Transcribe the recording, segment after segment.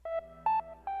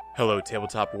Hello,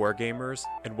 tabletop wargamers,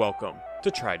 and welcome to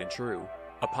Tried and True,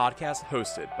 a podcast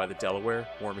hosted by the Delaware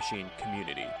War Machine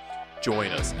community.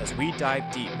 Join us as we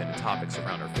dive deep into topics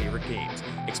around our favorite games,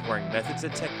 exploring methods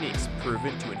and techniques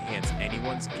proven to enhance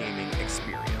anyone's gaming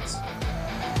experience.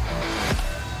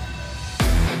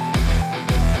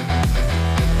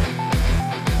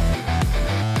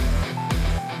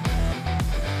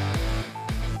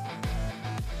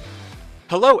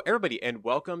 Hello, everybody, and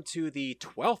welcome to the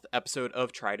 12th episode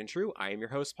of Tried and True. I am your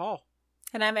host, Paul.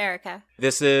 And I'm Erica.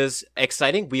 This is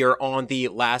exciting. We are on the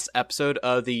last episode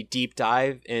of the deep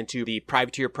dive into the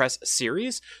Privateer Press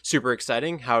series. Super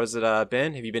exciting. How has it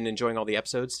been? Have you been enjoying all the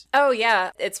episodes? Oh,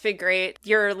 yeah. It's been great.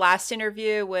 Your last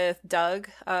interview with Doug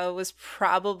was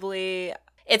probably...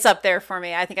 It's up there for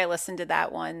me. I think I listened to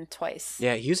that one twice.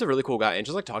 Yeah, he's a really cool guy. And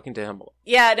just like talking to him.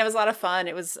 Yeah, and it was a lot of fun.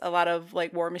 It was a lot of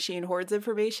like War Machine Hordes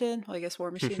information. Well, I guess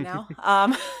War Machine now.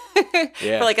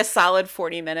 Yeah. For like a solid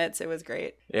 40 minutes. It was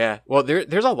great. Yeah. Well,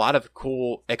 there's a lot of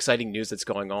cool, exciting news that's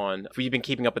going on. If we've been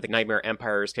keeping up with the Nightmare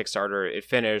Empires Kickstarter, it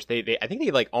finished. I think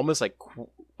they like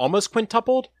almost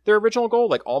quintupled their original goal,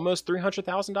 like almost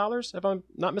 $300,000, if I'm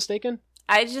not mistaken.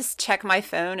 I just check my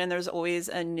phone and there's always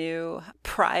a new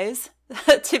prize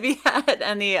to be had,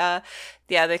 and the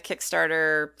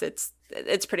Kickstarter,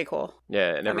 it's pretty cool.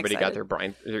 Yeah, and everybody got their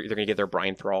brine. They're gonna get their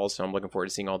brine thralls, so I'm looking forward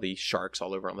to seeing all these sharks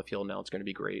all over on the field now. It's gonna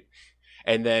be great.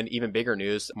 And then even bigger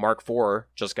news, Mark IV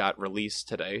just got released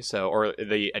today. Or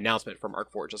the announcement for Mark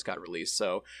IV just got released.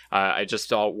 So I just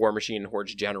saw War Machine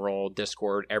Hordes General,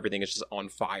 Discord, everything is just on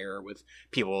fire with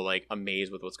people like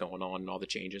amazed with what's going on and all the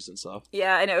changes and stuff.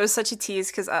 Yeah, and it was such a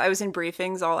tease because I was in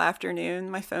briefings all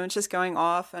afternoon. My phone's just going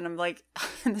off and I'm like,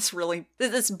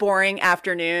 this boring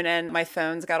afternoon, and my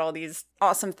phone's got all these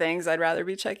awesome things I'd rather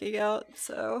be checking out.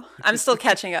 So I'm still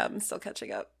catching up.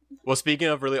 Well, speaking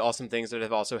of really awesome things that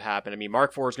have also happened, I mean,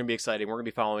 Mark IV is going to be exciting. We're going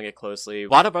to be following it closely. A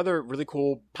lot of other really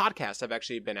cool podcasts have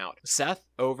actually been out. Seth,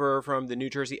 over from the New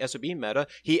Jersey SOB Meta,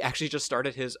 he actually just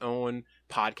started his own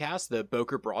podcast, the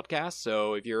Boker Broadcast.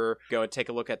 So if you're going to take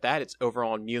a look at that, it's over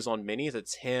on Muse on Minis.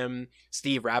 It's him,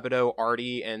 Steve Rabideau,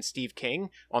 Artie, and Steve King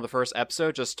on the first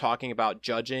episode, just talking about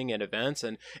judging and events.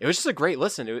 And it was just a great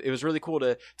listen. It was really cool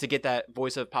to get that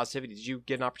voice of positivity. Did you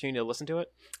get an opportunity to listen to it?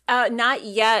 Not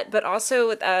yet, but also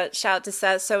with shout out to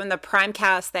Seth. So in the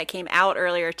Primecast that came out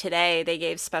earlier today, they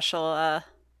gave special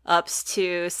ups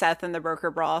to Seth and the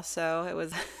Broker Brawl. So it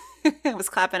was I was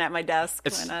clapping at my desk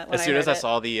when as soon as I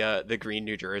saw the green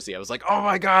New Jersey, I was like, oh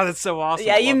my god, that's so awesome.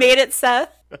 Yeah, you made it, Seth.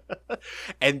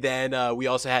 And then we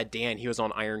also had Dan. He was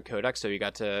on Iron Codex, so you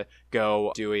got to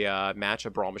go do a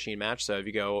Brawl Machine match. So if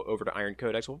you go over to Iron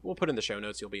Codex, we'll put in the show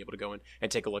notes. You'll be able to go in and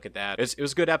take a look at that. It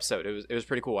was a good episode. It was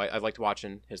pretty cool. I liked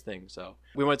watching his thing. So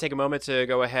we want to take a moment to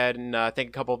go ahead and thank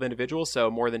a couple of individuals.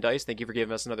 So More Than Dice, thank you for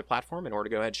giving us another platform in order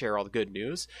to go ahead and share all the good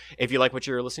news. If you like what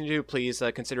you're listening to, please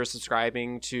consider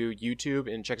subscribing to YouTube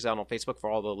and check us out on Facebook for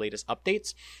all the latest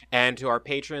updates. And to our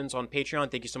patrons on Patreon,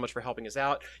 thank you so much for helping us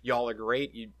out. Y'all are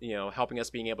great. You know, helping us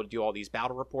being able to do all these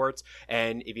battle reports.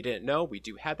 And if you didn't know, we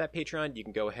do have that Patreon. You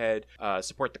can go ahead,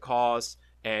 support the cause,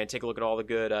 and take a look at all the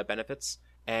good benefits.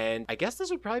 And I guess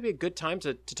this would probably be a good time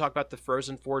to talk about the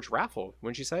Frozen Forge raffle,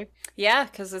 wouldn't you say? Yeah,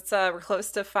 because it's we're close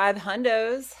to 5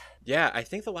 hundos. Yeah, I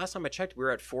think the last time I checked, we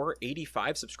were at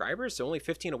 485 subscribers, so only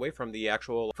 15 away from the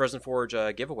actual Frozen Forge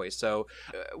giveaway. So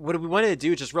what we wanted to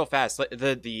do, just real fast,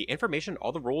 the information,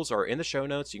 all the rules are in the show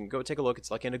notes. You can go take a look.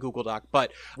 It's like in a Google Doc.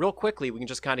 But real quickly, we can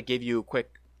just kind of give you a quick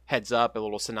heads up, a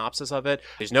little synopsis of it.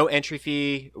 There's no entry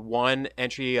fee. One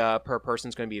entry per person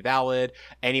is going to be valid.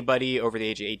 Anybody over the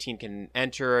age of 18 can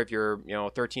enter. If you're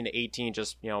 13 to 18,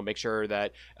 just make sure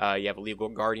that you have a legal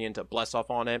guardian to bless off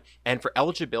on it. And for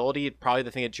eligibility, probably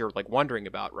the thing that you're like wondering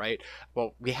about, right?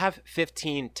 Well, we have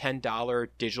 15 $10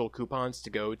 digital coupons to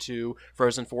go to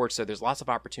Frozen Forge, so there's lots of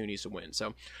opportunities to win.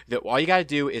 So all you got to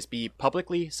do is be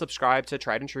publicly subscribed to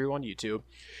Tried and True on YouTube.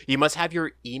 You must have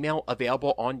your email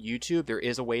available on YouTube. There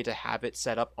is a way to have it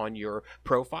set up on your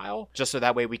profile, just so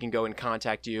that way we can go and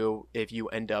contact you if you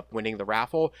end up winning the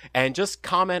raffle, and just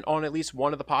comment on at least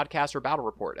one of the podcast or battle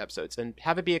report episodes, and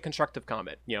have it be a constructive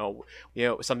comment.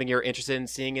 Something you're interested in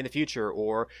seeing in the future,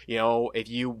 or if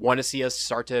you want to see us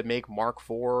start to make Mark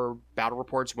IV battle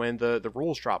reports when the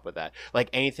rules drop with that, like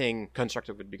anything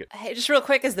constructive would be good. Hey, just real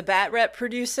quick, as the Bat Rep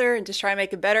producer, and just try and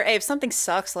make it better. Hey, if something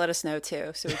sucks, let us know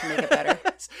too, so we can make it better.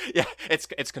 Yeah,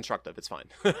 it's constructive. It's fine.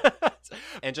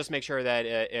 And just make sure that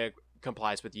it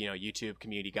complies with YouTube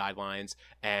community guidelines,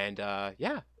 and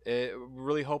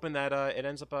really hoping that it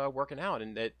ends up working out,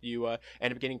 and that you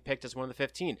end up getting picked as one of the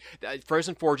 15.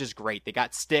 Frozen Forge is great. They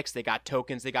got sticks, they got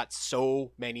tokens, they got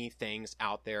so many things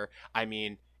out there. I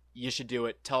mean, you should do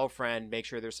it. Tell a friend, make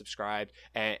sure they're subscribed,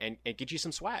 and get you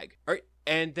some swag. All right.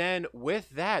 And then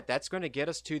with that, that's going to get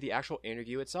us to the actual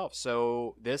interview itself.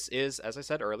 So this is, as I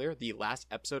said earlier, the last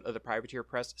episode of the Privateer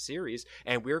Press series,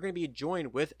 and we're going to be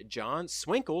joined with John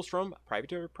Swinkles from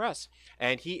Privateer Press,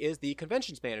 and he is the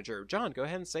conventions manager. John, go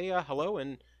ahead and say hello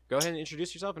and go ahead and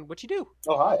introduce yourself and what you do.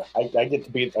 Oh, hi! I get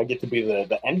to be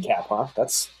the end cap, huh?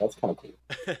 That's kind of cool.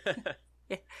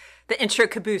 Yeah. The intro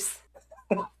caboose.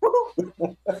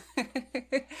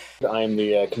 I'm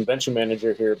the convention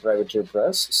manager here at Privateer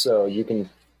Press, so you can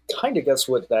kind of guess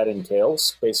what that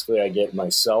entails. Basically, I get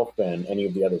myself and any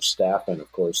of the other staff, and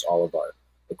of course all of our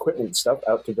equipment stuff,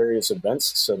 out to various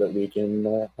events so that we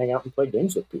can hang out and play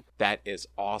games with people. That is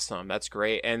awesome. That's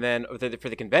great. And then for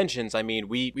the conventions, I mean,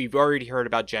 we've already heard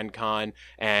about Gen Con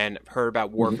and heard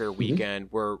about Warfare Weekend.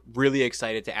 We're really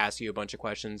excited to ask you a bunch of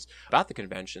questions about the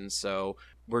conventions. So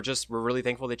we're really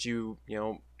thankful that you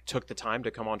took the time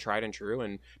to come on Tried and True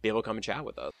and be able to come and chat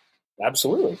with us.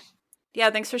 Absolutely. Yeah,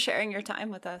 thanks for sharing your time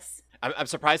with us. I'm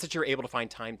surprised that you're able to find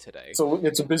time today. So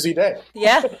it's a busy day.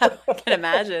 Yeah, I can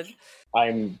imagine.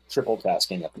 I'm triple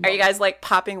tasking at the moment. Are you guys like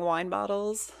popping wine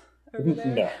bottles over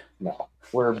there? No.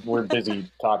 We're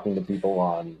busy talking to people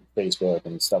on Facebook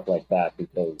and stuff like that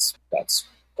because that's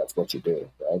what you do,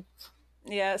 right?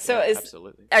 Yeah. So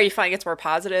absolutely. Are you finding it's more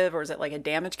positive, or is it like a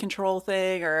damage control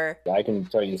thing, or? I can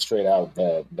tell you straight out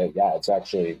that yeah, it's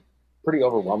actually pretty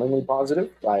overwhelmingly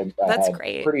positive. I That's had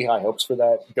great. Pretty high hopes for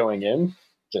that going in,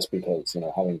 just because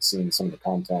having seen some of the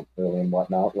content early and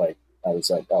whatnot, like I was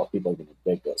like, oh, people are going to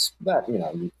dig this. That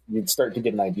you'd start to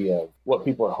get an idea of what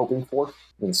people are hoping for,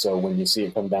 and so when you see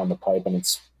it come down the pipe and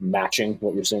it's matching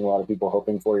what you're seeing a lot of people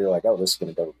hoping for, you're like, oh, this is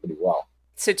going to go pretty well.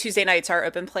 So Tuesday nights are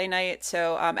open play night.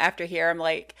 So after here, I'm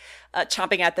like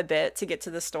chomping at the bit to get to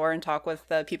the store and talk with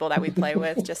the people that we play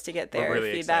with just to get their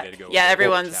really feedback. To yeah,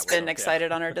 everyone's been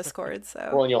excited on our Discord. So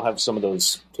well, and you'll have some of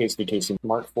those KC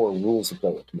Mark IV rules to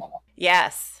play with tomorrow.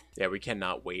 Yes. Yeah, we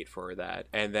cannot wait for that.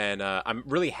 And then I'm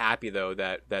really happy though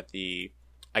that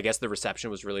I guess the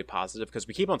reception was really positive, because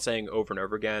we keep on saying over and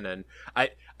over again. And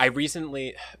I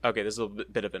recently, okay, this is a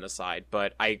bit of an aside,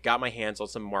 but I got my hands on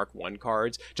some Mark I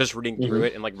cards, just reading through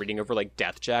it and like reading over like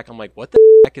Deathjack. I'm like, what the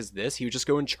heck is this? He would just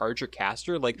go and charge your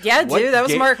caster? Like, yeah, dude, that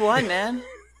was Mark I, man.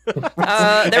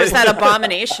 There was that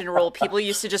abomination rule. People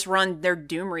used to just run their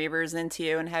Doom Reavers into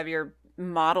you and have your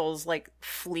models like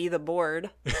flee the board.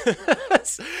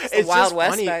 It's the Wild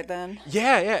West funny. Back then.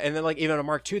 Yeah, and then like even on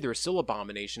Mark II, there was still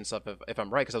abomination stuff, if I'm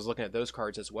right, because I was looking at those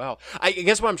cards as well. I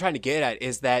guess what I'm trying to get at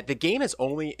is that the game has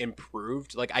only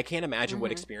improved. Like I can't imagine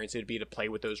what experience it would be to play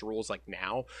with those rules like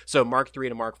now. So Mark III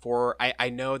to Mark IV, I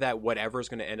know that whatever is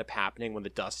going to end up happening when the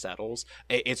dust settles,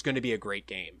 it's going to be a great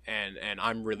game, and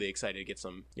I'm really excited to get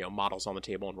some models on the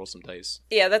table and roll some dice.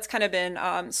 Yeah, that's kind of been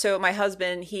so my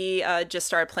husband, he just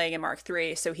started playing in Mark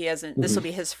III, so he hasn't this will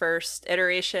be his first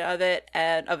iteration of it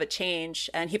and of a change,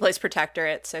 and he plays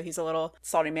Protectorate, so he's a little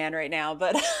salty man right now,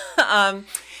 but well,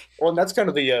 and that's kind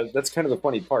of the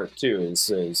funny part too,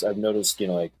 is I've noticed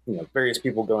various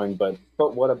people going, but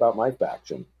what about my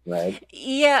faction, right?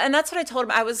 Yeah, and that's what I told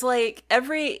him. I was like,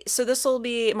 so this will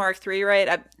be Mark III,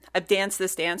 right? I've danced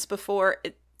this dance before.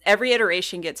 Every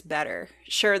iteration gets better.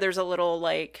 Sure, there's a little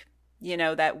like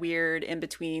that weird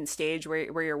in-between stage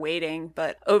where you're waiting.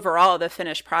 But overall, the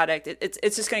finished product,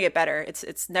 it's just going to get better.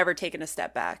 It's never taken a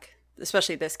step back,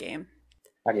 especially this game.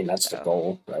 I mean, that's the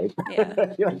goal, right?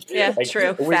 Yeah,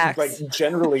 true. Facts. Like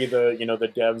generally,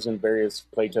 the devs and various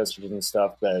playtesters and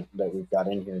stuff that we've got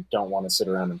in here don't want to sit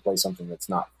around and play something that's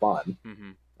not fun.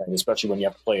 Right? Especially when you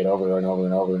have to play it over and over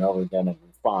and over and over again and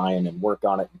refine and work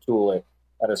on it and tool it.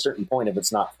 At a certain point, if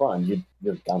it's not fun,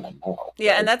 you're gonna know.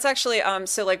 Yeah, right? And that's actually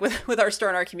so like with our store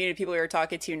and our community, people we were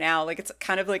talking to now, like it's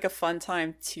kind of like a fun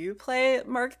time to play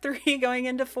Mark III going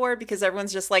into 4, because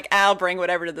everyone's just like, I'll bring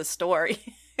whatever to the store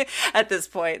at this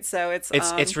point. So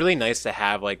it's really nice to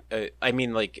have like I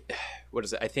mean, like, what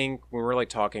is it? I think when we're like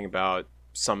talking about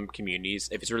some communities,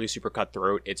 if it's really super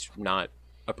cutthroat, it's not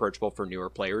approachable for newer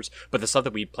players. But the stuff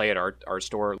that we play at our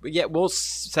store, yeah, we'll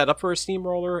set up for a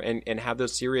steamroller and have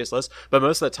those serious lists, but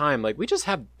most of the time, like, we just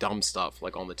have dumb stuff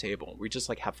like on the table. We just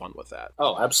like have fun with that.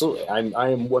 Oh, absolutely. I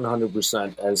am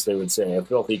 100%, as they would say, a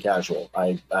filthy casual.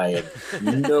 I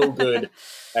am no good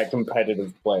at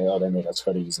competitive play. Oh, they made us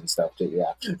hoodies and stuff too.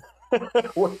 Yeah.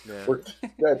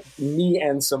 Me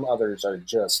and some others are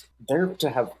just there to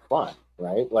have fun.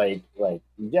 Right? Like,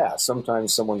 yeah,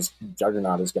 sometimes someone's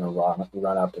juggernaut is going to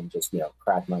run up and just,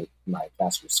 crack my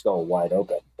caster's skull wide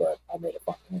open, but I made a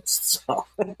fun list, so.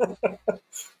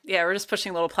 Yeah, we're just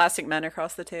pushing little plastic men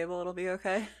across the table. It'll be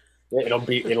okay. It'll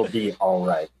be all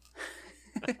right.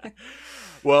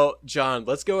 Well, John,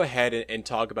 let's go ahead and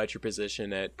talk about your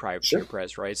position at Privateer Sure.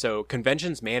 Press, right? So,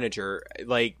 conventions manager,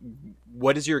 like,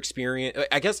 what is your experience?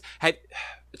 I guess,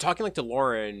 talking like to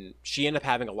Lauren, she ended up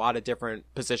having a lot of different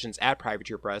positions at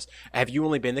Privateer Press. Have you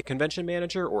only been the convention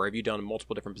manager, or have you done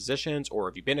multiple different positions, or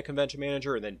have you been a convention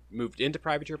manager and then moved into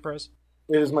Privateer Press?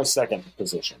 It is my second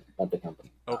position at the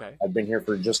company. Okay. I've been here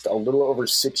for just a little over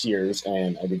 6 years,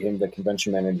 and I became the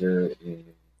convention manager in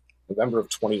November of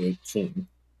 2018.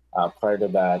 Prior to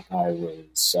that, I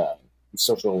was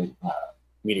social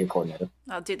media coordinator.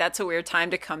 Oh, dude, that's a weird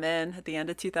time to come in at the end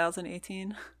of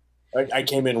 2018. I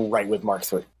came in right with Mark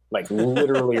III, like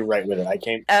literally right with it. I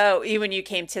came Oh, when you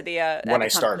came to the when I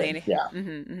started. Yeah.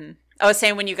 I was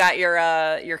saying when you got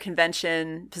your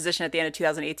convention position at the end of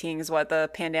 2018 is what the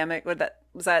pandemic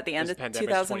was that at the end of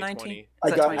 2019?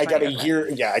 I got a year.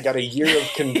 Yeah, I got a year of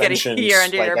conventions. Year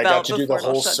under your I got belt to do the before it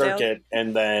all whole shut down. circuit,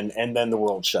 and then the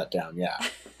world shut down. Yeah.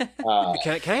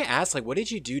 Can I ask, like, what did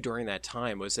you do during that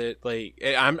time? Was it like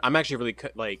I'm actually really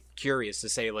like curious to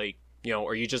say, like, you know,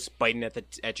 are you just biting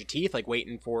at your teeth, like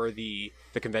waiting for the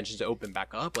conventions to open back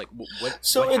up? Like, what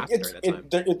happened during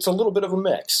that time? It's a little bit of a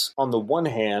mix. On the one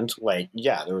hand, like,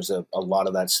 yeah, there was a lot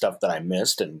of that stuff that I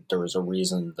missed, and there was a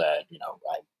reason that, you know,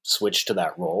 I switched to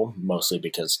that role, mostly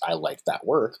because I liked that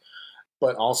work,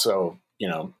 but also, you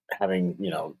know, having, you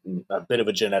know, a bit of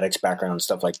a genetics background and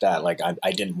stuff like that, like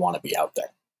I didn't want to be out there.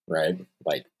 Right?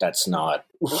 Like, that's not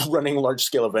running large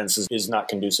scale events is not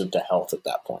conducive to health at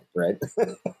that point, right?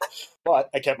 But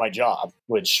I kept my job,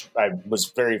 which I was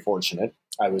very fortunate.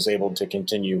 I was able to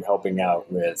continue helping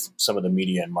out with some of the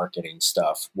media and marketing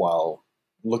stuff while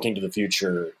looking to the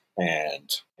future and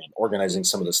organizing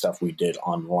some of the stuff we did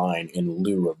online in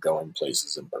lieu of going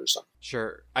places in person.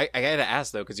 Sure. I gotta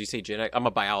ask though, because you say genetic. I'm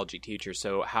a biology teacher,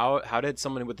 so how did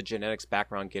someone with the genetics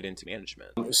background get into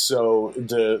management? So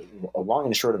the long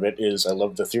and short of it is, I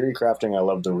love the theory crafting, I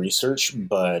love the research,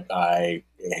 but I'm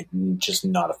just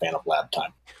not a fan of lab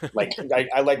time. Like,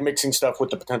 I like mixing stuff with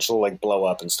the potential to, like, blow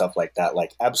up and stuff like that.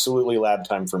 Like, absolutely lab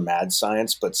time for mad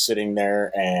science, but sitting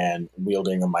there and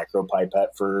wielding a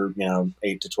micropipette for, you know,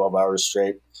 8 to 12 hours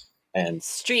straight and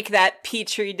Streak that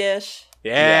petri dish.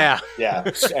 Yeah.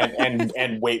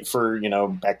 and wait for, you know,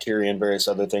 bacteria and various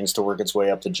other things to work its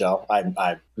way up the gel.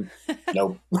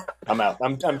 Nope. I'm out.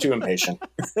 I'm too impatient.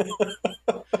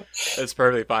 That's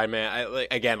perfectly fine, man.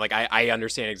 I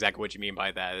understand exactly what you mean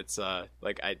by that. It's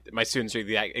my students are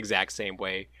the exact same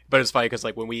way. But it's funny because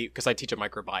because I teach a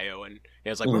microbiome, and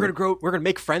it's like, we're gonna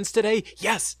make friends today.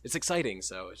 Yes, it's exciting.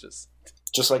 So it's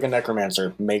just like a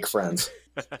necromancer, make friends.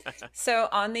 So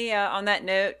on that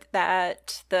note,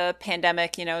 that the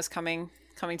pandemic, you know, is coming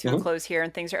to a close here,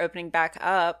 and things are opening back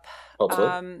up.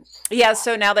 Hopefully.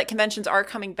 So now that conventions are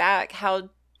coming back, how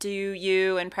do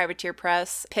you and Privateer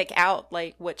Press pick out,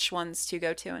 like, which ones to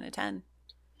go to and attend?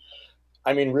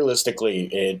 I mean, realistically,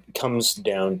 it comes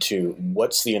down to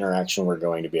what's the interaction we're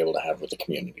going to be able to have with the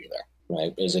community there,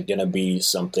 right? Is it going to be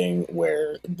something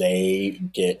where they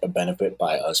get a benefit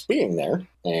by us being there?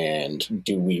 And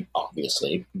do we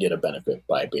obviously get a benefit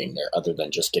by being there, other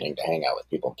than just getting to hang out with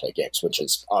people and play games, which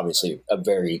is obviously a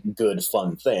very good,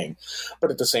 fun thing. But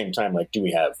at the same time, like, do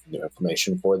we have new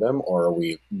information for them, or are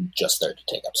we just there to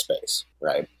take up space,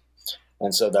 right?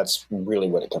 And so that's really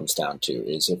what it comes down to,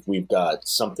 is if we've got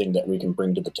something that we can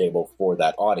bring to the table for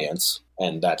that audience,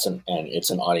 and it's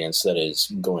an audience that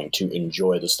is going to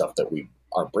enjoy the stuff that we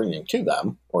are bringing to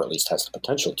them, or at least has the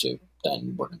potential to,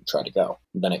 then we're going to try to go.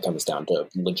 Then it comes down to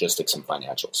logistics and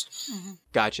financials. Mm-hmm.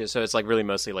 Gotcha. So it's like really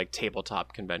mostly like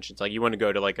tabletop conventions. Like, you want to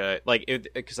go to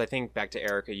because I think back to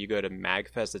Erica, you go to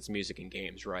MagFest. It's music and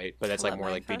games, right? But that's like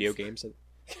more like video games.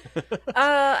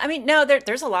 I mean, no,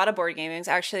 there's a lot of board gamings.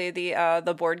 Actually,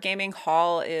 the board gaming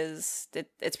hall it's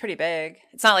pretty big.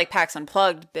 It's not like PAX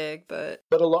Unplugged big, but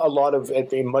a lot of,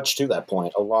 much to that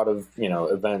point, a lot of, you know,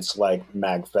 events like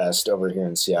MagFest over here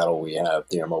in Seattle. We have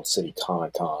the Emerald City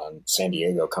Comic Con, San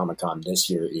Diego Comic Con this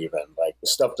year, even, like,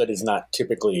 stuff that is not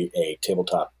typically a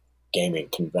tabletop gaming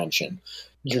convention.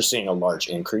 You're seeing a large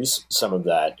increase. Some of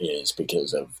that is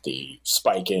because of the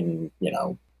spike in, you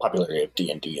know, popularity of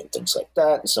D&D and things like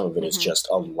that. Some of it is just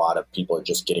a lot of people are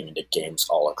just getting into games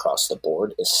all across the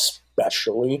board,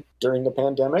 especially during the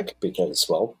pandemic, because,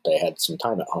 well, they had some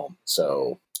time at home.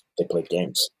 So they played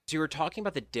games. So you were talking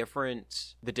about the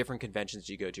different conventions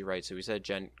you go to, right? So we said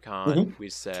Gen Con, we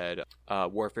said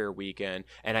Warfare Weekend,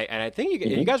 and I think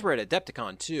you guys were at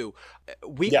Adepticon too.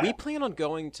 We plan on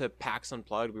going to PAX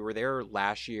Unplugged. We were there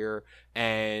last year,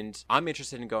 and I'm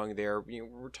interested in going there.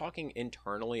 We're talking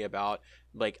internally about,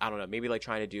 like, I don't know, maybe like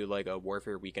trying to do like a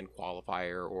Warfare Weekend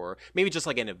qualifier, or maybe just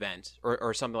like an event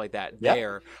or something like that.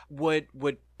 There would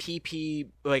PP,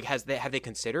 like, have they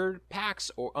considered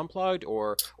PAX or Unplugged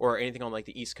or anything on like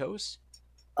the East Coast?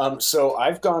 So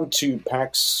I've gone to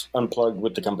PAX Unplugged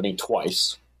with the company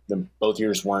twice. Both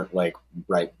years weren't like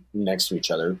right next to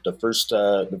each other. The first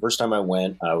time I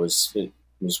went, it was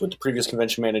with the previous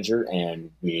convention manager,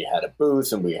 and we had a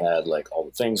booth, and we had like all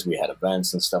the things. We had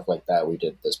events and stuff like that. We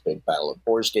did this big Battle of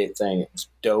Boars Gate thing. It was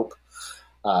dope.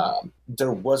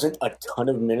 There wasn't a ton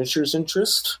of miniatures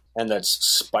interest, and that's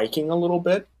spiking a little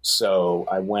bit. So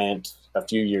I went a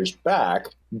few years back,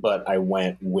 but I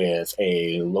went with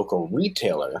a local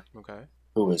retailer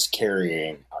who was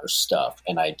carrying our stuff,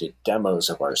 and I did demos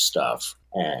of our stuff,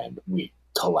 and we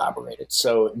collaborated.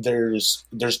 So there's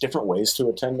different ways to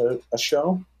attend a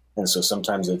show, and so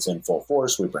sometimes it's in full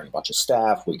force. We bring a bunch of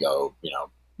staff, we go,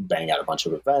 bang out a bunch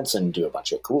of events and do a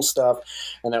bunch of cool stuff,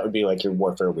 and that would be like your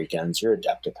Warfare Weekends, your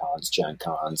Adepticons, Gen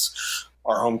Cons,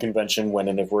 our home convention when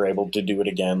and if we're able to do it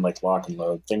again, like Lock and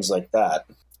Load, things like that.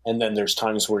 And then there's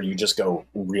times where you just go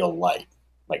real light,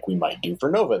 like we might do for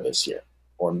Nova this year,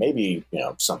 or maybe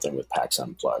something with PAX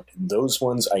Unplugged. Those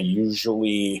ones I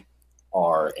usually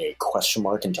are a question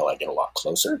mark until I get a lot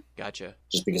closer. Gotcha.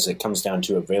 Just because it comes down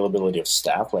to availability of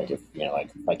staff. Like if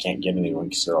I can't get anyone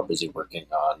because they're all busy working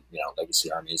on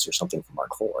Legacy Armies or something for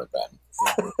Mark IV, then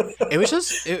it was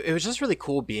just really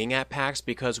cool being at PAX,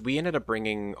 because we ended up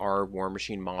bringing our War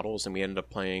Machine models, and we ended up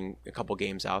playing a couple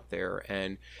games out there,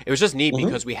 and it was just neat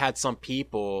because we had some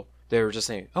people. They were just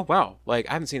saying, "Oh wow, like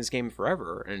I haven't seen this game in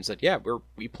forever," and said, "Yeah,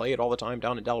 we play it all the time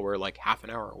down in Delaware, like half an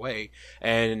hour away,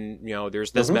 and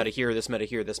there's this meta here, this meta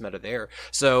here, this meta there."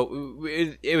 So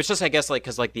it was just, I guess, like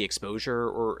because like the exposure,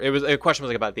 or a question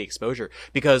was like about the exposure,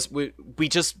 because we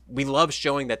love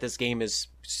showing that this game is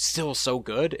still so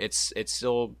good. It's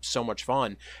still so much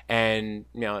fun, and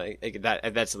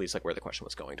that's at least like where the question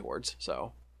was going towards.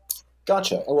 So,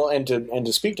 gotcha. Well, and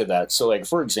to speak to that, so like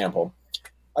for example,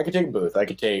 I could take a booth. I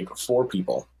could take 4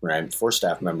 people, right? 4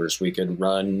 staff members. We could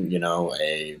run,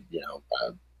 a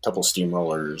couple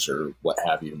steamrollers or what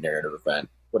have you, narrative event,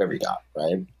 whatever you got,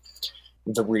 right?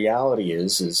 The reality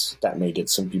is that may get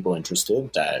some people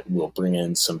interested. That will bring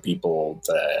in some people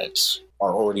that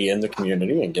are already in the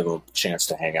community and give them a chance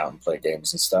to hang out and play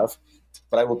games and stuff.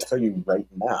 But I will tell you right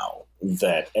now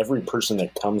that every person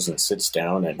that comes and sits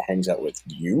down and hangs out with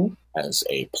you as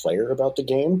a player about the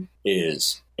game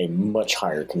is a much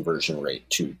higher conversion rate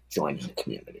to joining the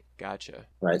community. Gotcha.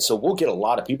 Right. So we'll get a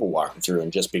lot of people walking through,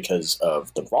 and just because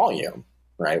of the volume,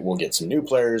 right, we'll get some new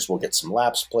players, we'll get some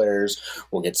lapsed players,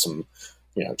 we'll get some,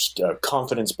 just a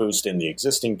confidence boost in the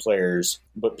existing players.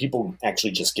 But people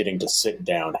actually just getting to sit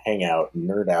down, hang out,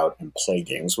 nerd out, and play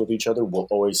games with each other will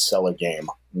always sell a game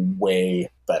way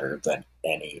better than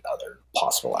any other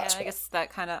possible aspect. I guess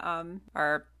that kind of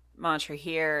our mantra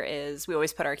here is we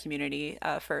always put our community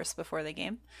first before the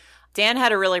game. Dan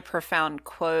had a really profound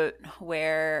quote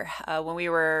where when we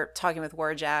were talking with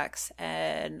Warjacks,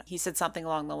 and he said something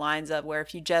along the lines of, where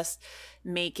if you just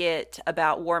make it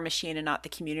about War Machine and not the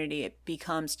community, it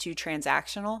becomes too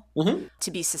transactional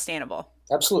to be sustainable.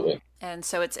 Absolutely. And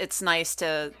so it's nice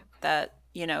to that,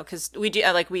 because we do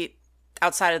we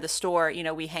outside of the store,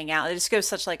 we hang out. It just goes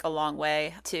such like a long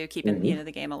way to keeping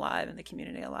the game alive and the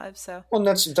community alive. So, well,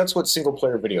 and that's what single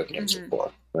player video games are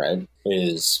for, right?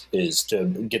 Is to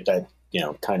get that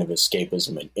kind of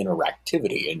escapism and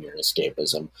interactivity in your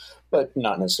escapism, but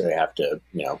not necessarily have to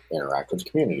interact with the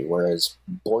community. Whereas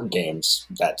board games,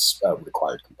 that's a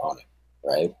required component,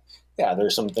 right? Yeah,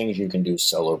 there's some things you can do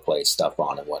solo play stuff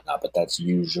on and whatnot, but that's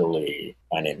usually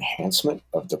an enhancement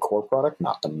of the core product,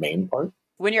 not the main part.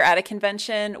 When you're at a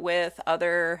convention with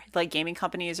other like gaming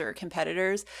companies or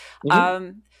competitors,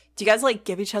 do you guys like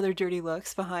give each other dirty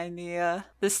looks behind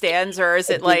the stands, or is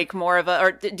it like more of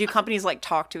or do companies like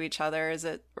talk to each other? Is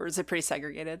it pretty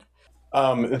segregated?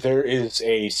 There is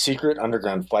a secret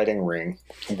underground fighting ring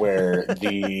where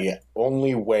the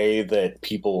only way that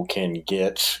people can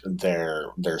get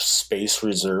their space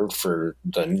reserved for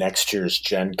the next year's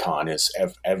Gen Con is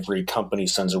if every company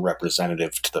sends a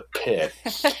representative to the pit,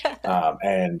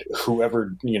 and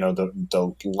whoever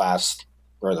the last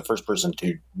or the first person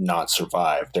to not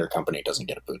survive, their company doesn't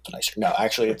get a booth the next year. No,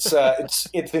 actually, it's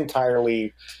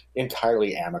entirely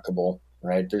amicable,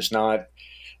 right? There's not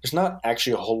there's not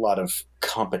actually a whole lot of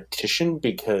competition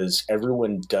because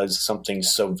everyone does something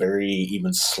so very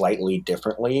even slightly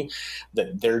differently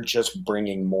that they're just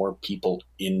bringing more people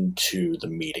into the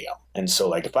medium. And so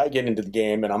like if I get into the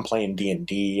game and I'm playing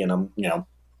D&D and I'm,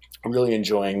 really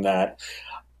enjoying that,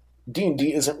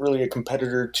 D&D isn't really a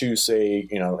competitor to, say,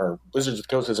 or Wizards of the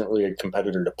Coast isn't really a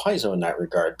competitor to Paizo in that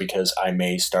regard, because I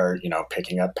may start,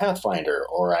 picking up Pathfinder,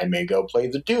 or I may go play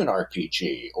the Dune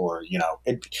RPG, or,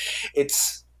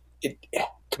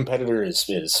 competitor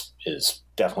is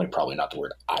definitely probably not the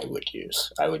word I would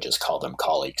use. I would just call them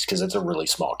colleagues, because it's a really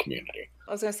small community.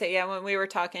 I was going to say, yeah, when we were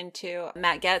talking to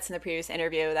Matt Getz in the previous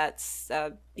interview,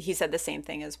 he said the same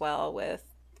thing as well with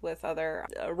other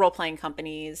role-playing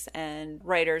companies and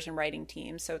writers and writing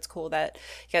teams. So it's cool that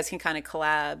you guys can kind of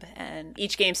collab, and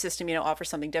each game system, offers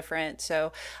something different.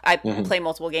 So I play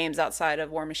multiple games outside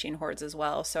of War Machine Hordes as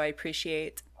well. So I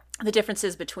appreciate the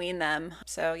differences between them.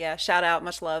 So yeah, shout out,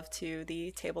 much love to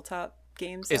the tabletop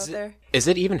games out there. Is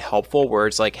it even helpful where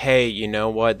it's like, hey, you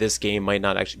know what, this game might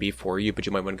not actually be for you, but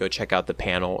you might want to go check out the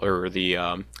panel or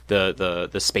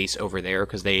the space over there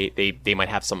because they might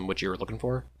have something what you're looking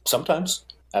for? Sometimes.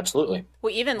 Absolutely.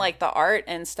 Well, even like the art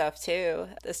and stuff too,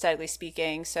 aesthetically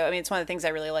speaking. So, I mean, it's one of the things I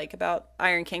really like about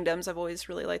Iron Kingdoms. I've always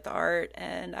really liked the art,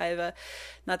 and I've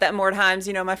not that Mordheim's,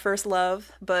 my first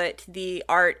love, but the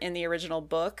art in the original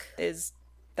book is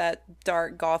that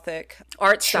dark gothic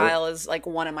art style is like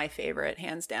one of my favorite,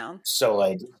 hands down. So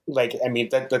like I mean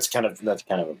that's kind of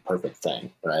a perfect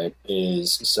thing, right?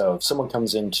 So if someone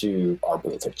comes into our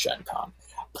booth at Gen Con,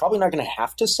 probably not going to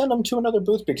have to send them to another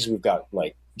booth because we've got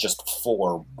like just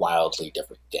 4 wildly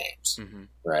different games,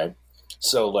 right?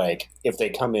 So like if they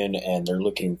come in and they're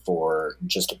looking for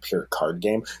just a pure card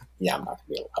game, yeah, I'm not going to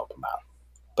be able to help them out.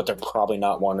 But they're probably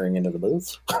not wandering into the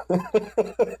booth.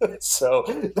 So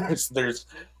there's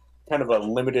kind of a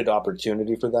limited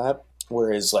opportunity for that.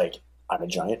 Whereas like I'm a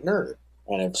giant nerd.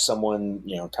 And if someone,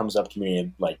 comes up to me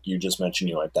and like you just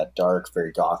mentioned, like that dark,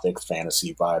 very gothic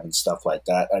fantasy vibe and stuff like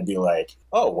that, I'd be like,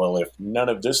 oh, well, if none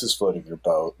of this is floating your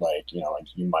boat, like,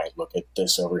 you might look at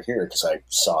this over here because I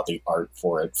saw the art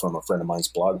for it from a friend of mine's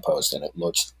blog post and it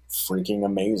looks freaking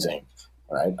amazing.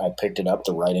 Right? I picked it up.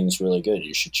 The writing's really good.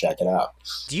 You should check it out.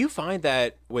 Do you find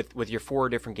that with your 4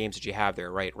 different games that you have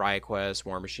there, right? Riot Quest,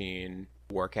 War Machine,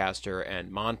 Warcaster, and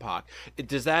Monpok,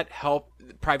 does that help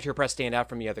Privateer Press stand out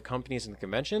from the other companies and the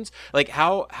conventions? Like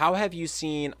how have you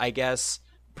seen, I guess,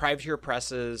 Privateer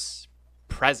Press's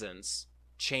presence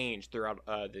change throughout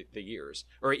the years?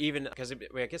 Or even, because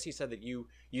I guess he said that you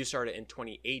started in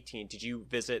 2018. Did you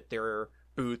visit their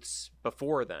booths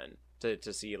before then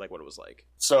to see like what it was like?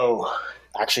 So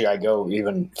actually I go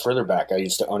even further back. I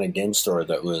used to own a game store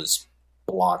that was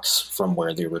blocks from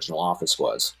where the original office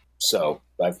was. So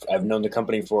I've known the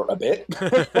company for a bit,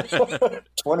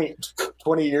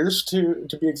 20 years to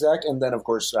be exact. And then, of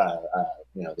course, the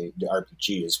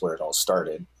RPG is where it all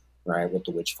started, right, with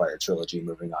the Witchfire trilogy,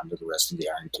 moving on to the rest of the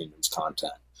Iron Kingdom's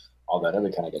content, all that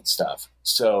other kind of good stuff.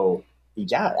 So,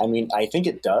 yeah, I mean, I think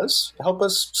it does help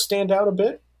us stand out a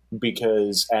bit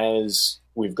because as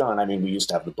we've gone, I mean, we used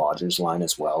to have the Bodgers line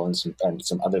as well and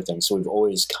some other things. So we've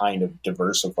always kind of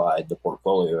diversified the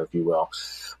portfolio, if you will.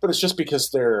 But it's just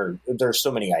because there are so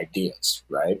many ideas,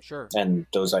 right? Sure. And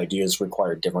those ideas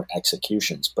require different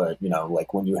executions. But,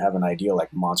 like when you have an idea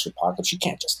like Monster Apocalypse, you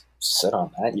can't just sit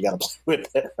on that. You got to play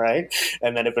with it, right?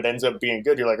 And then if it ends up being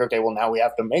good, you're like, okay, well, now we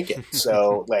have to make it.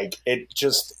 So,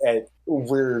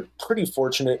 we're pretty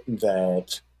fortunate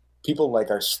that people like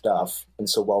our stuff. And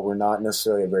so while we're not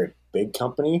necessarily a very big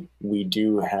company, we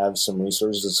do have some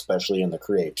resources, especially in the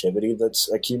creativity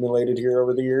that's accumulated here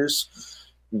over the years,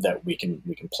 that we can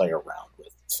play around with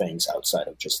things outside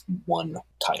of just one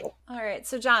title. All right.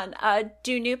 So John,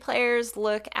 do new players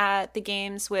look at the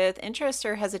games with interest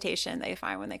or hesitation they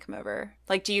find when they come over?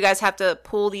 Like, do you guys have to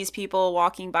pull these people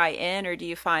walking by in, or do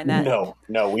you find that? No,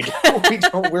 we don't. We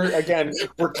don't.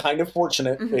 We're kind of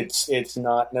fortunate. It's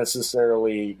not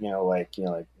necessarily,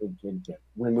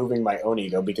 removing my own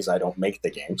ego because I don't make the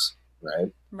games.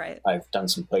 Right. I've done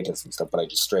some playtests and stuff, but I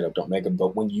just straight up don't make them.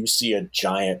 But when you see a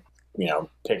giant,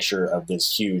 picture of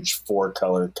this huge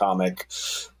 4-color comic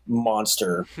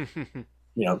monster,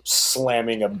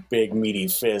 slamming a big meaty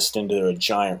fist into a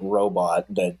giant robot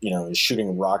that, is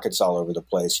shooting rockets all over the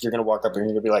place, you're going to walk up and you're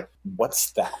going to be like,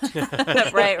 what's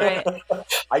that? Right.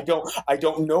 I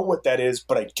don't know what that is,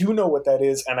 but I do know what that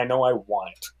is. And I know I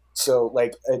want it. So,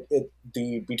 like,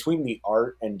 the between the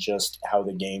art and just how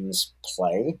the games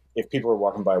play, if people are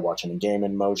walking by watching a game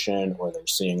in motion, or they're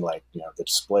seeing, like, the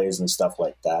displays and stuff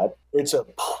like that, it's a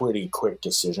pretty quick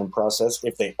decision process.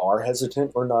 If they are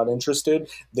hesitant or not interested,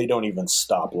 they don't even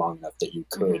stop long enough that you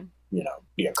could,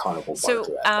 be a carnival So,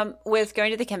 barker. with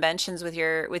going to the conventions with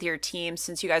your team,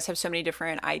 since you guys have so many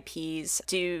different IPs,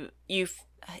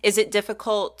 is it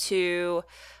difficult to,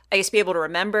 I guess, be able to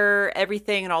remember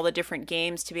everything and all the different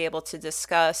games to be able to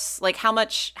discuss, like, how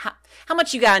much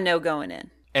you gotta know going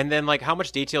in? And then, like, how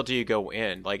much detail do you go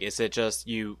in? Like, is it just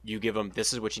you give them,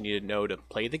 this is what you need to know to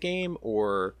play the game?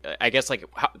 Or, I guess,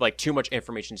 like too much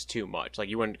information is too much. Like,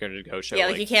 you weren't going to go show, Yeah,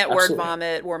 like you can't Absolutely. word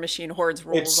vomit War Machine Hordes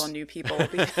rules on new people.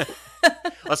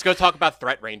 let's go talk about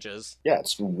threat ranges. Yeah,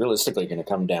 it's realistically going to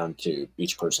come down to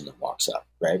each person that walks up,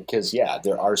 right? Because,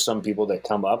 there are some people that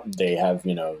come up, they have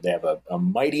a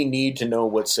mighty need to know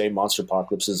what, say, Monster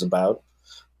Apocalypse is about,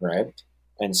 right?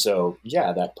 And so,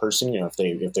 that person, if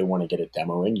they want to get a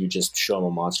demo in, you just show them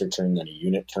a monster turn, then a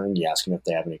unit turn. You ask them if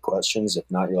they have any questions. If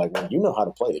not, you're like, well, you know how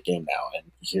to play the game now,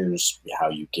 and here's how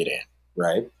you get in,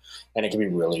 right? And it can be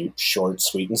really short,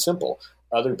 sweet, and simple.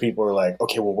 Other people are like,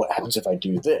 okay, well, what happens if I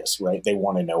do this, right? They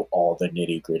want to know all the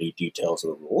nitty-gritty details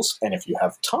of the rules. And if you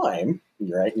have time,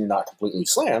 right, you're not completely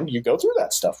slammed, you go through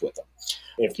that stuff with them.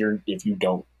 If you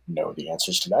don't know the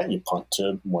answers to that, you punt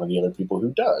to one of the other people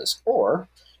who does. Or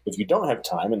if you don't have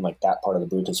time and, like, that part of the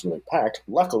booth is really packed,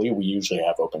 luckily we usually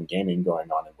have open gaming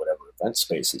going on in whatever event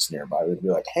space is nearby. We'd be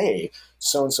like, hey,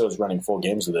 so-and-so is running full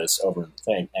games of this over in the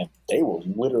thing, and they will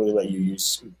literally let you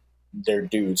use their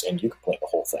dudes and you can play the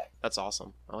whole thing. That's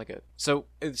awesome. I like it. So,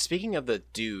 speaking of the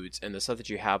dudes and the stuff that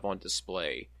you have on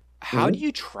display, how do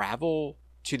you travel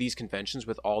to these conventions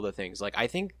with all the things? Like, I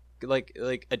think like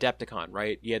Adepticon,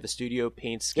 right? You had the Studio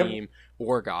Paint Scheme,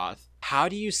 Orgoth. How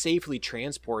do you safely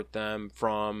transport them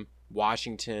from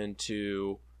Washington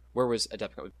to, where was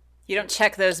Adepticon? You don't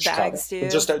check those Chicago. bags, do you?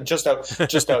 Just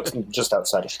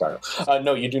outside of Chicago.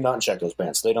 No, you do not check those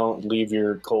bands. They don't leave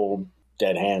your cold,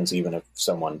 dead hands even if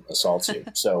someone assaults you.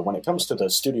 So when it comes to the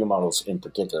studio models in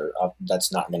particular,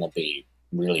 that's not going to be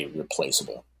really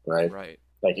replaceable, right? Right.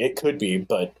 Like, it could be,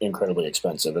 but incredibly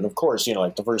expensive. And of course,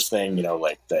 like, the first thing,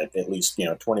 like, that at least,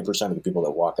 20% of the people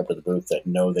that walk up to the booth that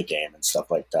know the game and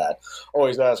stuff like that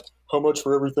always ask, how much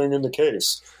for everything in the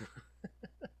case?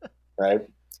 Right?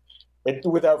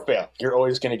 Without fail, you're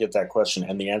always going to get that question.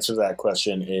 And the answer to that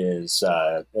question is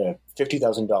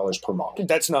 $50,000 per model.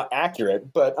 That's not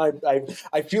accurate, but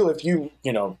I feel if you,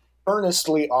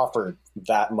 earnestly offered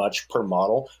that much per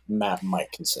model, Matt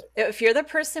might consider. If you're the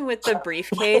person with the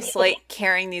briefcase, like,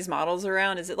 carrying these models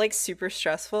around, is it, like, super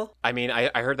stressful? I mean,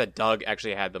 I heard that Doug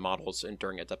actually had the models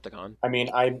during Adepticon. I mean,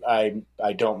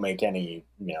 I don't make any,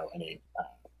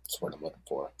 that's what I'm looking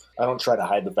for. I don't try to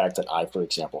hide the fact that I, for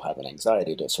example, have an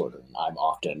anxiety disorder, and I'm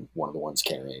often one of the ones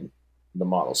carrying the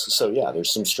models. So yeah,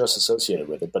 there's some stress associated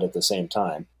with it, but at the same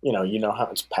time, you know how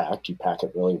it's packed. You pack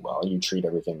it really well. You treat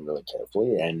everything really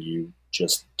carefully, and you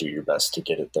just do your best to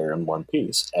get it there in one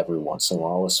piece. Every once in a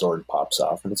while, a sword pops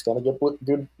off, and it's got to get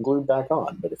glued back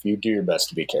on. But if you do your best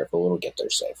to be careful, it'll get there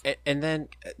safe. And then,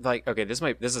 like, okay, this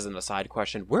is an aside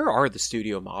question. Where are the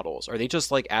studio models? Are they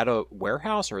just, like, at a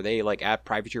warehouse, or are they, like, at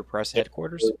Privateer Press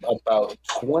headquarters? About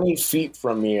 20 feet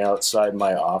from me outside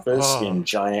my office in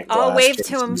giant glass. I'll wave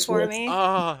to them for me. Oh,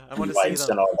 I want to see them.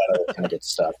 And all that other kind of good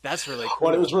stuff. That's really cool.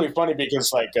 Well, it was really funny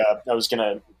because, like,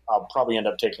 I'll probably end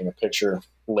up taking a picture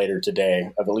later today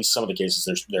of at least some of the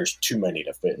cases. There's too many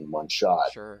to fit in one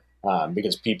shot. Sure.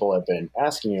 Because people have been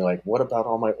asking me, like, what about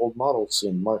all my old models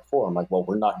in Mark IV? I'm like, well,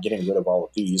 we're not getting rid of all of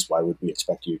these. Why would we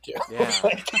expect you to? Yeah.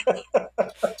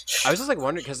 I was just, like,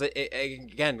 wondering, because,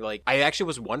 again, like, I actually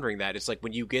was wondering that. It's like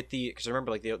when you get because I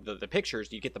remember, like, the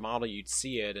pictures, you get the model, you'd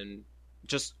see it, and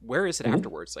just where is it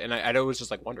afterwards? And I'd always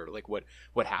just, like, wondered, like, what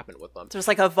happened with them. There's,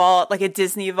 like, a vault, like a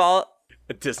Disney vault.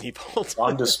 A Disney vault.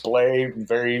 On display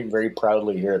very, very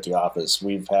proudly here at the office.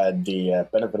 We've had the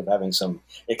benefit of having some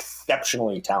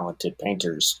exceptionally talented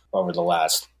painters over the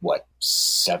last,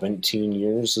 17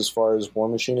 years as far as War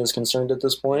Machine is concerned at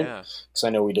this point. Yeah. Because I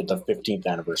know we did the 15th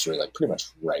anniversary, like, pretty much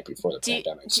right before the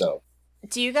pandemic.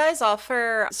 Do you guys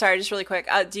offer, sorry, just really quick,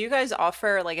 do you guys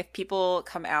offer, like, if people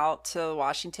come out to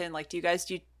Washington, like, do you guys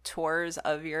do tours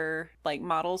of your, like,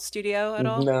 model studio at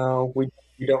all? No, we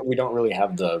don't really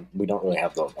have a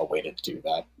way to do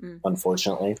that,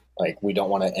 unfortunately. Like, we don't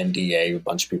want to NDA a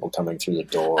bunch of people coming through the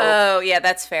door. Oh yeah,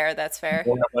 that's fair. We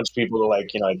want a bunch of people to,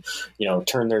 like,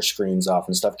 turn their screens off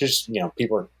and stuff. Just,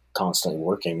 people are constantly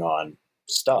working on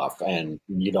stuff, and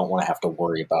you don't want to have to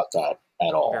worry about that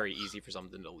at all. Very easy for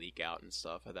something to leak out and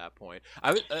stuff at that point.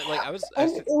 I was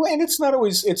And it's not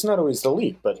always the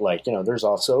leak, but like, there's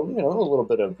also, a little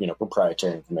bit of,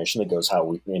 proprietary information that goes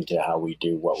into how we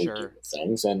do what we do with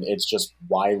things. And it's just,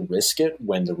 why risk it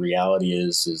when the reality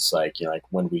is like, like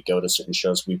when we go to certain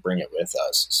shows, we bring it with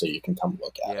us so you can come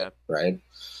look at it. Right.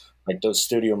 Like those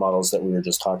studio models that we were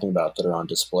just talking about that are on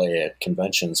display at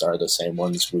conventions are the same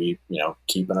ones we,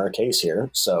 keep in our case here.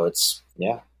 So it's,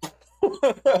 yeah.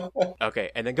 Okay,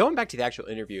 and then going back to the actual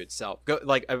interview itself,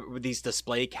 with these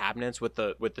display cabinets with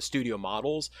the studio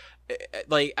models,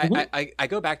 I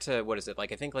go back to, what is it,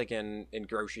 like I think like in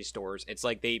grocery stores, it's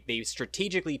like they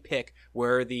strategically pick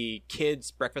where the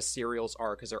kids' breakfast cereals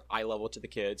are because they're eye level to the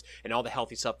kids, and all the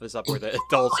healthy stuff is up where the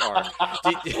adults are.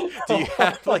 Do you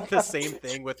have like the same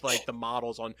thing with like the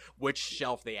models on which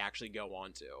shelf they actually go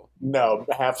onto? No,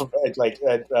 half of like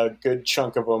a good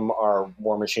chunk of them are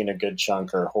War Machine, a good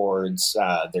chunk are Horde.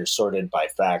 They're sorted by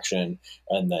faction,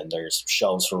 and then there's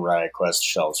shelves for Riot Quest,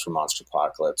 shelves for Monster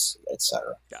Apocalypse,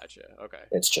 etc. Gotcha. Okay.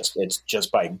 It's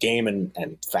just by game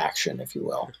and faction, if you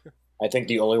will. I think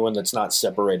the only one that's not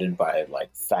separated by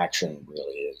like faction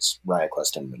really is Riot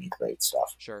Quest and Mini Crate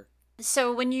stuff. Sure.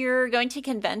 So when you're going to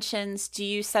conventions, do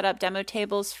you set up demo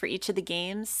tables for each of the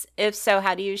games? If so,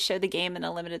 how do you show the game in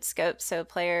a limited scope so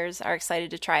players are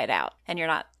excited to try it out and you're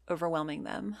not overwhelming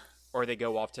them? Or they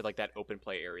go off to like that open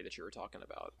play area that you were talking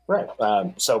about. Right.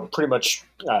 So pretty much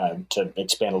to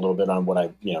expand a little bit on what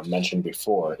I mentioned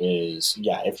before is,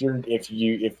 if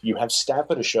you have staff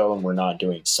at a show and we're not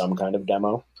doing some kind of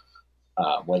demo,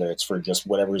 whether it's for just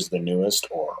whatever's the newest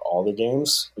or all the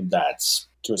games, that's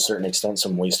to a certain extent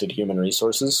some wasted human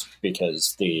resources,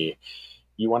 because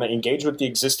you want to engage with the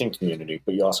existing community,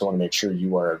 but you also want to make sure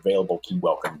you are available to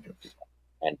welcome new people.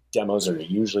 And demos are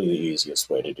usually the easiest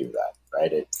way to do that,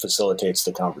 right? It facilitates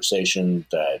the conversation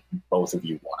that both of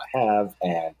you want to have,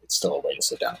 and it's still a way to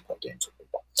sit down and play games with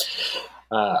people.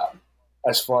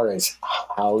 As far as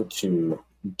how to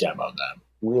demo them,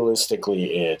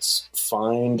 realistically, it's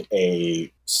find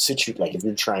a like if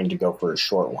you're trying to go for a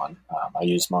short one. I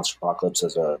used Monster Apocalypse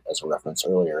as a reference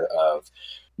earlier. Of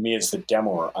me as the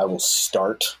demoer, I will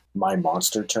start my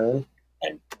monster turn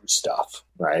and do stuff,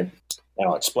 right? And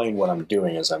I'll explain what I'm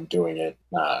doing as I'm doing it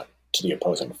to the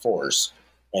opposing force.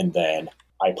 And then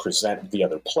I present the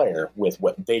other player with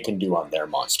what they can do on their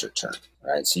monster turn,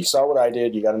 right? So you saw what I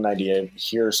did. You got an idea.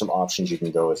 Here are some options you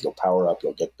can go with. You'll power up.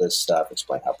 You'll get this stuff.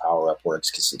 Explain how power up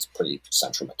works because it's a pretty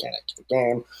central mechanic to the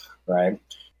game, right?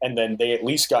 And then they at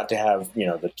least got to have,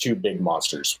 the two big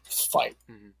monsters fight,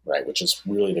 right? Which is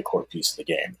really the core piece of the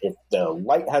game. If the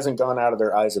light hasn't gone out of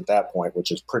their eyes at that point,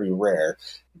 which is pretty rare,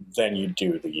 then you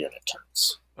do the unit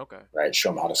turns. Okay. Right. Show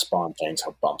them how to spawn things,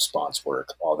 how bump spawns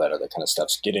work, all that other kind of stuff.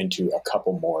 So get into a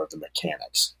couple more of the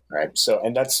mechanics. Right. So,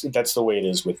 and that's the way it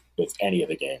is with any of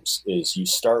the games, is you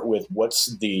start with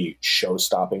what's the show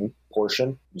stopping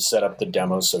portion. You set up the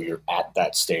demo so you're at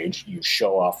that stage. You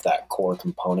show off that core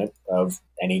component of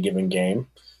any given game.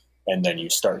 And then you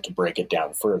start to break it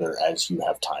down further as you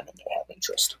have time and they have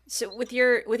interest. So with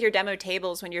your demo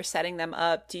tables, when you're setting them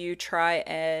up, do you try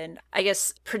and, I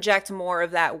guess, project more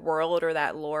of that world or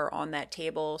that lore on that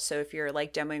table? So if you're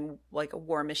like demoing like a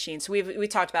War Machine, so we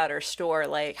talked about our store,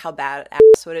 like how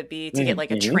badass would it be to get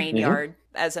like a train yard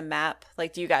as a map?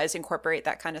 Like, do you guys incorporate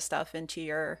that kind of stuff into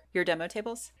your demo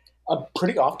tables?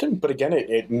 Pretty often, but again,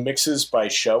 it mixes by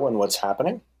show and what's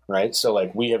happening. Right. So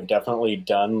like we have definitely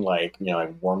done like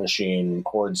War Machine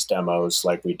Hordes demos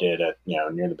like we did at,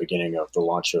 near the beginning of the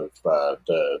launch of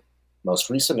the most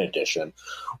recent edition,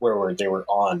 where they were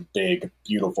on big,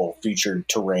 beautiful featured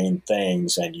terrain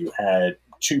things. And you had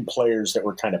two players that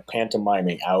were kind of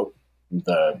pantomiming out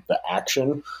the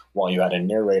action while you had a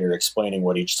narrator explaining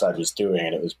what each side was doing.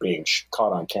 And it was being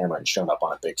caught on camera and shown up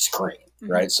on a big screen.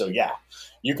 Right. So, yeah,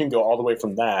 you can go all the way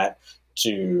from that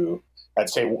to, I'd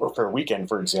say for a weekend,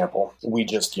 for example, we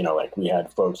just, we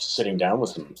had folks sitting down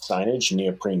with some signage,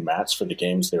 neoprene mats for the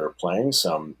games they were playing,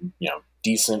 some,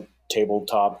 decent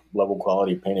tabletop level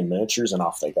quality painted miniatures, and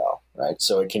off they go, right?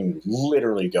 So it can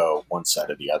literally go one side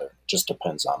or the other. It just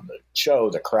depends on the show,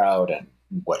 the crowd, and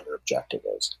what your objective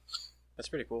is. That's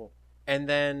pretty cool. And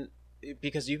then,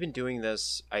 because you've been doing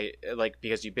this,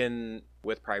 because you've been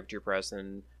with Privateer Press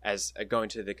and as going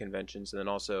to the conventions and then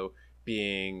also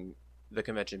being the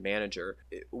convention manager,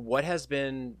 what has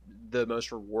been the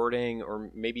most rewarding, or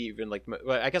maybe even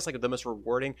the most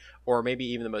rewarding, or maybe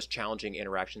even the most challenging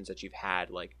interactions that you've had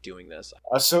doing this?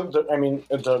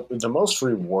 The most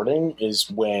rewarding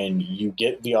is when you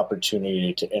get the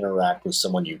opportunity to interact with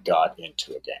someone you got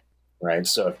into a game, right?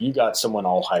 So if you got someone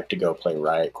all hyped to go play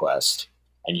Riot Quest,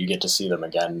 and you get to see them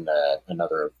again at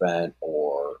another event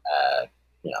or at,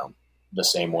 the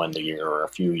same one the year or a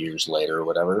few years later or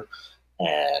whatever,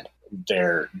 and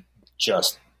they're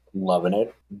just loving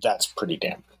it. That's pretty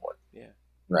damn rewarding. Yeah.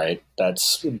 Right.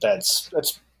 That's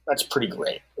pretty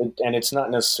great. And it's not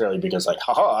necessarily because like,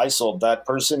 haha, I sold that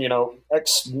person,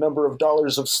 X number of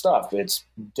dollars of stuff. It's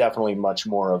definitely much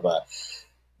more of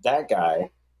that guy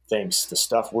thinks the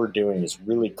stuff we're doing is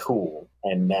really cool.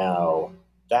 And now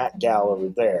that gal over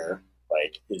there,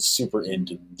 like, is super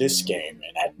into this game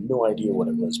and had no idea what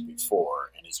it was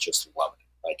before and is just loving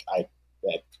it.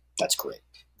 Like, that's great.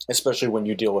 Especially when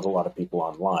you deal with a lot of people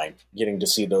online, getting to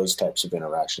see those types of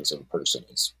interactions in person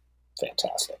is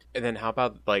fantastic. And then how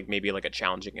about like maybe like a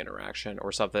challenging interaction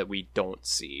or stuff that we don't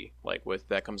see, like with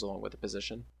that comes along with the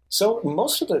position? So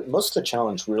most of the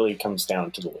challenge really comes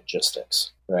down to the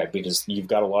logistics, right? Because you've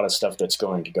got a lot of stuff that's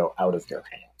going to go out of your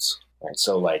hands, right?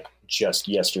 So like just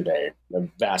yesterday, the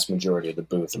vast majority of the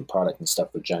booth and product and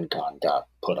stuff for Gen Con got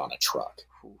put on a truck.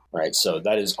 Right, so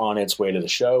that is on its way to the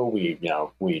show. We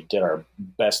did our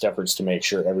best efforts to make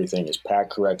sure everything is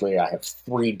packed correctly. I have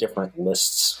 3 different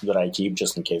lists that I keep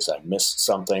just in case I missed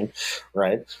something,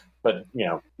 right? But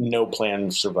no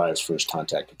plan survives first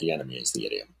contact with the enemy is the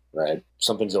idiom, right?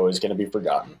 Something's always going to be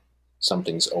forgotten.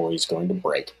 Something's always going to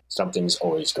break. Something's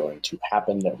always going to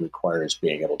happen that requires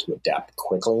being able to adapt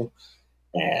quickly.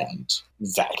 And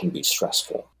that can be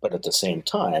stressful. But at the same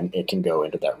time, it can go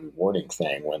into that rewarding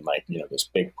thing when, like, this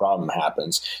big problem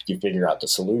happens, you figure out the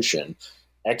solution,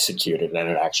 execute it, and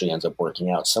it actually ends up working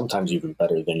out, sometimes even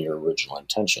better than your original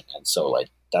intention. And so, like,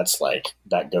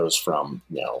 that goes from,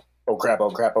 oh crap,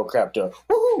 to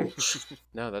woohoo!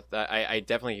 No, I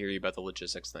definitely hear you about the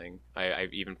logistics thing. I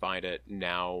even find it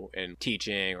now in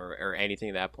teaching or anything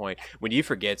at that point. When you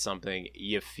forget something,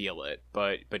 you feel it.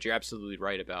 But you're absolutely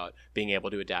right about being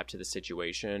able to adapt to the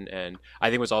situation. And I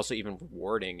think what's also even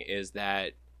rewarding is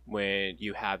that when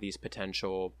you have these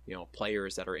potential,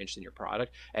 players that are interested in your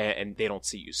product and they don't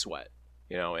see you sweat,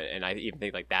 and I even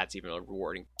think like that's even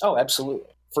rewarding. Oh, absolutely.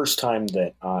 First time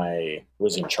that I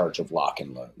was in charge of lock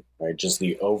and load, right? Just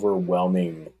the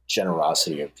overwhelming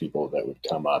generosity of people that would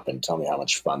come up and tell me how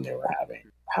much fun they were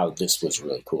having, how this was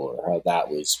really cool, or how that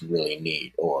was really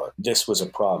neat, or this was a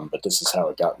problem, but this is how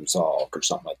it got resolved, or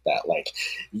something like that. Like,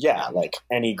 yeah, like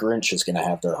any Grinch is going to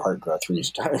have their heart grow 3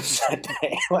 times that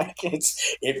day. Like,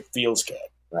 it feels good,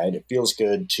 right? It feels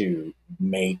good to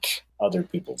make other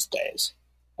people's days.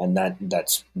 And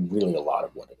that's really a lot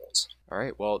of what it is. All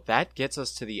right, well, that gets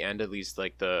us to the end, at least,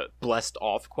 like, the blessed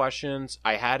off questions.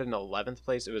 I had an 11th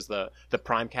place. It was the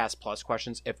Primecast Plus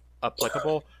questions, if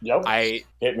applicable. Yep,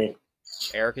 hit me.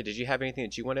 Erica, did you have anything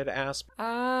that you wanted to ask?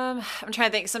 I'm trying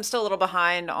to think, because I'm still a little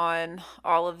behind on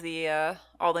all the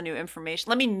new information.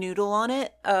 Let me noodle on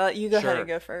it. You go ahead and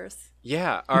go first.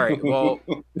 Yeah, all right, well,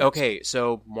 okay,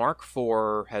 so Mark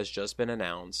IV has just been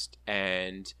announced,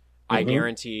 and I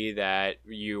guarantee that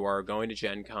you are going to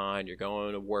Gen Con, you're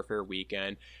going to Warfare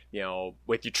Weekend,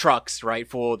 with your trucks, right,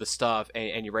 full of the stuff,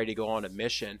 and you're ready to go on a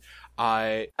mission.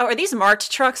 Are these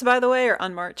marked trucks, by the way, or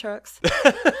unmarked trucks?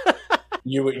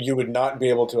 You would not be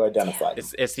able to identify them.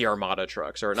 It's the Armada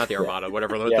trucks, or not the Armada,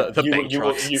 whatever the bank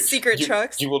trucks. Secret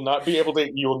trucks. You will not be able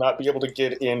to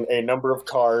get in a number of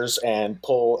cars and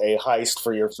pull a heist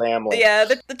for your family. Yeah,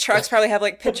 the trucks probably have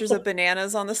like pictures of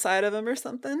bananas on the side of them or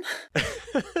something.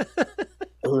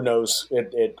 Who knows?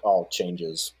 It all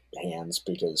changes hands,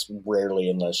 because rarely,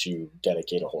 unless you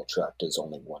dedicate a whole truck, does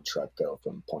only one truck go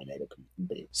from point A to point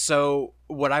B. So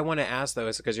what I want to ask, though,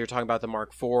 is because you're talking about the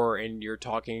Mark IV and you're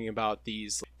talking about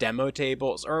these demo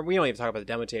tables, or we don't even talk about the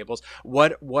demo tables.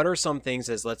 What are some things,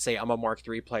 as let's say I'm a Mark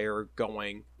III player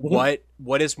going, what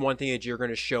is one thing that you're going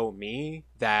to show me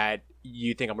that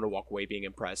you think I'm going to walk away being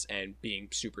impressed and being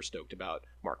super stoked about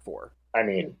Mark IV? I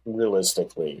mean,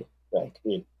 realistically,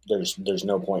 there's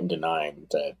no point in denying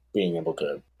that being able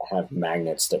to have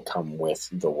magnets that come with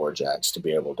the Warjacks, to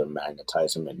be able to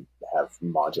magnetize them and have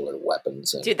modular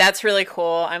weapons. Dude, that's really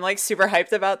cool. I'm like super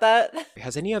hyped about that.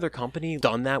 Has any other company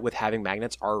done that with having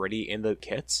magnets already in the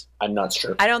kits? I'm not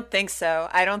sure. I don't think so.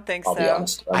 I'll be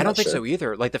honest. I don't think so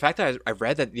either. Like, the fact that I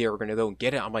read that they were going to go and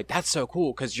get it, I'm like, that's so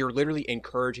cool, because you're literally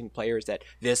encouraging players that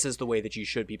this is the way that you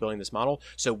should be building this model,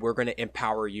 so we're going to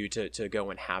empower you to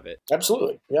go and have it.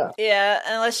 Absolutely, yeah. Yeah,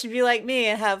 unless you be like me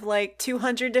and have like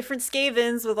 200 different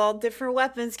Skavens with all different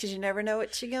weapons, because you never know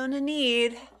what you're going to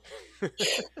need.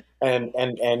 and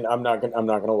I'm not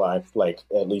gonna lie, like,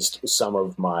 at least some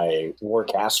of my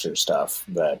Warcaster stuff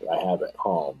that I have at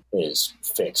home is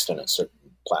fixed in a certain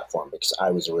platform, because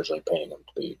I was originally painting them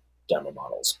to be demo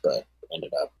models, but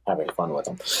ended up having fun with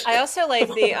them. I also like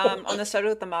the on the subject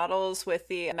with the models with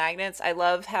the magnets. I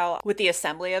love how with the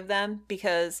assembly of them,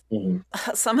 because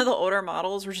some of the older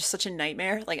models were just such a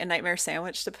nightmare, like a nightmare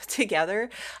sandwich to put together.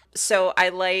 So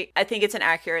I think it's an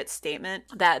accurate statement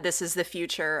that this is the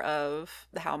future of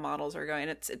how models are going.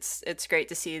 It's great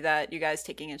to see that you guys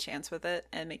taking a chance with it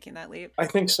and making that leap. I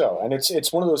think so, and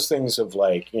it's one of those things of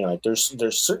like, you know,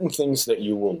 there's certain things that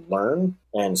you will learn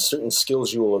and certain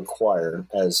skills you will acquire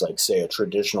as, like, say, a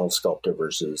traditional sculptor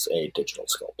versus a digital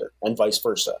sculptor, and vice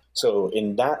versa. So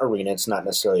in that arena, it's not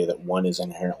necessarily that one is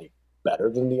inherently better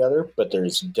than the other, but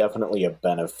there's definitely a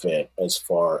benefit as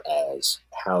far as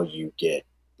how you get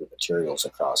the materials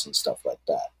across and stuff like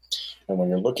that. And when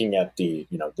you're looking at the,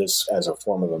 you know, this as a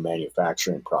form of a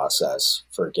manufacturing process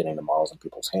for getting the models in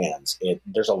people's hands,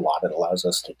 there's a lot it allows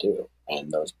us to do,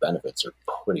 and those benefits are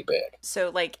pretty big. So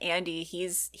like Andy,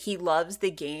 he loves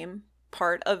the game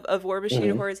part of War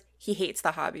Machine Hordes. He hates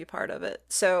the hobby part of it.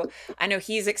 So I know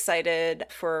he's excited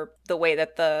for the way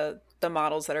that the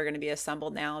models that are going to be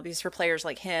assembled now, because for players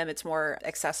like him, it's more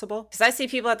accessible. Because I see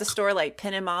people at the store like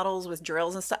pinning models with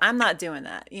drills and stuff. I'm not doing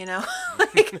that, you know?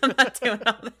 Like, I'm not doing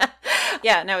all that.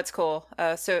 Yeah, no, it's cool.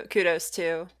 So kudos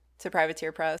to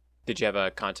Privateer Press. Did you have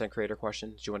a content creator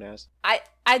question that you want to ask?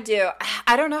 I do.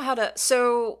 I don't know how to.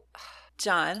 So,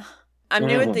 John, I'm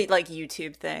new at the like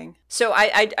YouTube thing. So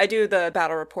I do the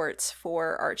battle reports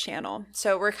for our channel.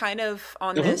 So we're kind of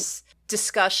on this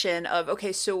discussion of,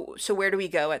 okay, so where do we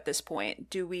go at this point?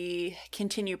 Do we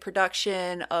continue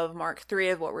production of Mark III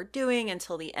of what we're doing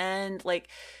until the end? Like,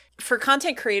 for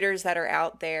content creators that are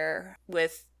out there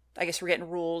with, I guess we're getting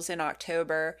rules in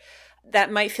October,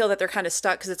 that might feel that they're kind of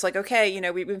stuck because it's like, okay, you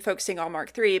know, we've been focusing on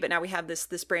Mark III, but now we have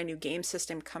this brand new game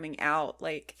system coming out.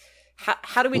 Like,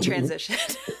 how do we transition?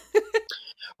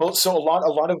 Well, so a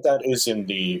lot of that is in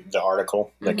the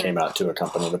article that came out to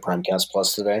accompany the Primecast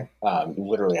Plus today.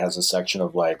 Literally has a section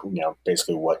of, like, you know,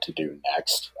 basically what to do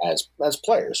next as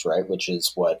players, right? Which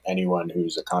is what anyone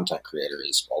who's a content creator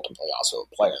is ultimately also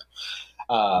a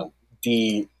player.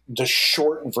 The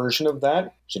short version of that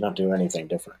is you don't do anything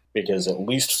different, because at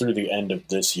least through the end of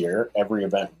this year, every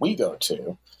event we go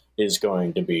to is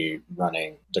going to be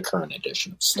running the current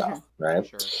edition of stuff, right?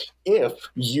 Sure. If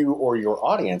you or your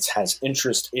audience has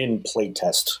interest in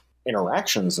playtest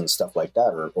interactions and stuff like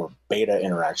that, or beta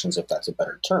interactions, if that's a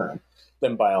better term,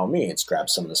 then by all means, grab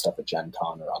some of the stuff at Gen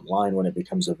Con or online when it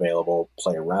becomes available,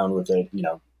 play around with it, you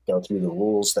know, go through the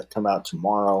rules that come out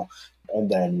tomorrow. And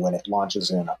then when it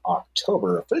launches in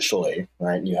October officially,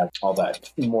 right, you have all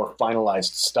that more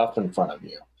finalized stuff in front of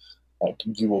you. Like,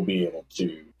 you will be able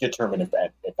to determine if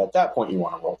at that point you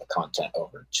want to roll the content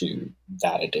over to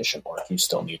that edition, or if you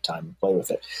still need time to play with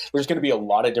it. There's going to be a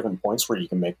lot of different points where you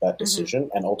can make that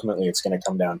decision, and ultimately it's going to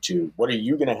come down to, what are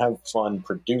you going to have fun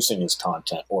producing as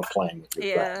content or playing with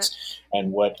your friends?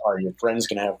 And what are your friends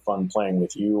going to have fun playing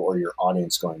with you, or your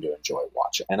audience going to enjoy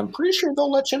watching? And I'm pretty sure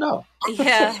they'll let you know.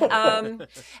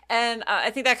 And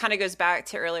I think that kind of goes back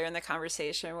to earlier in the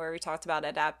conversation where we talked about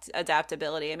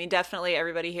adaptability. I mean, definitely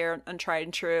everybody here on Tried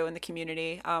and True in the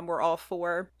community, we're all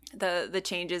for the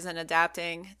changes and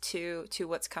adapting to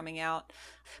what's coming out.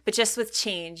 But just with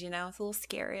change, you know, it's a little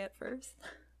scary at first.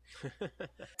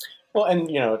 Well,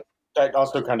 and, you know, that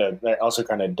also kind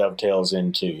of dovetails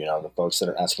into, you know, the folks that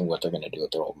are asking what they're going to do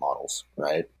with their old models,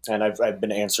 right? And I've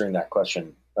been answering that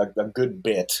question a good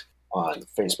bit on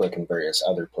Facebook and various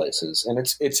other places, and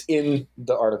it's in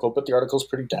the article, but the article's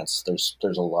pretty dense.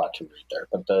 There's a lot to read there,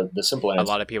 but the simple answer. A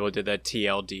lot of people did that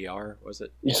TLDR, was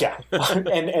it? Yeah,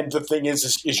 and the thing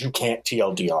is you can't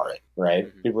TLDR it, right?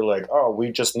 Mm-hmm. People are like, oh,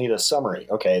 we just need a summary.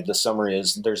 Okay, the summary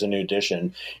is there's a new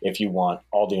edition. If you want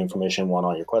all the information, want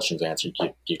all your questions answered,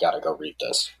 you got to go read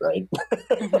this, right?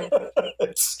 Mm-hmm.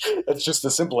 It's just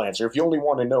a simple answer. If you only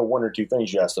want to know one or two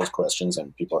things, you ask those questions,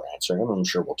 and people are answering them. I'm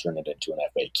sure we'll turn it into an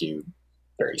FAQ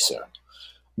very soon.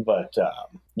 But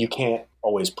you can't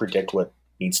always predict what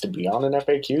needs to be on an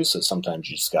FAQ, so sometimes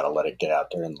you just got to let it get out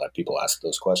there and let people ask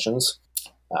those questions.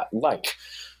 Like,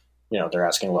 you know, they're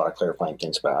asking a lot of clarifying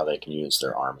things about how they can use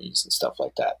their armies and stuff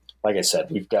like that. Like I said,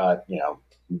 we've got, you know,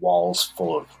 walls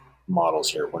full of models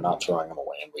here. We're not throwing them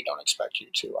away, and we don't expect you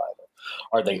to either.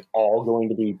 Are they all going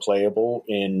to be playable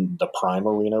in the Prime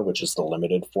Arena, which is the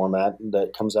limited format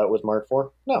that comes out with Mark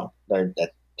IV? No,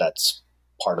 that's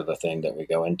part of the thing that we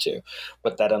go into.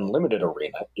 But that unlimited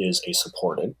arena is a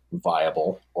supported,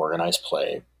 viable, organized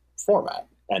play format.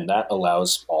 And that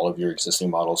allows all of your existing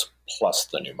models plus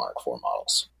the new Mark IV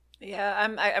models. Yeah,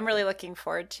 I'm really looking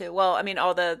forward to. Well, I mean,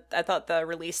 I thought the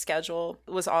release schedule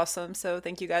was awesome. So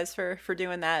thank you guys for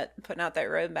doing that, putting out that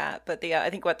roadmap. But I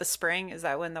think the spring, is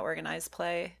that when the organized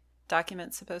play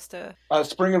document supposed to?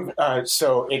 Spring of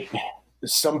so it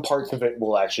some parts of it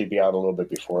will actually be out a little bit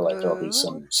before. Like there'll be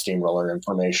some steamroller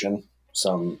information,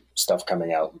 some stuff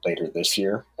coming out later this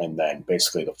year, and then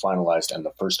basically the finalized and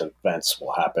the first events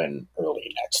will happen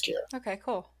early next year. Okay,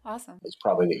 cool. Awesome. It's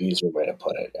probably the easier way to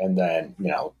put it. And then,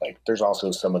 like there's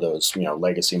also some of those,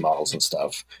 legacy models and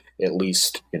stuff, at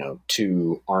least,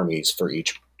 2 armies for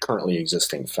each currently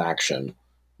existing faction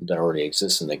that already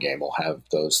exists in the game will have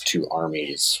those 2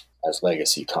 armies as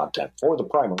legacy content for the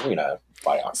Prime Arena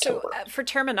by October. So for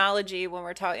terminology, when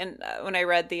we're talking, when I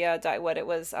read the what it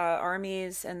was,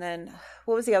 armies, and then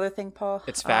what was the other thing, Paul?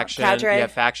 It's faction. Cadre. You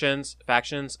have factions,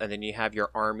 and then you have your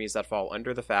armies that fall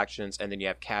under the factions, and then you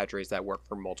have cadres that work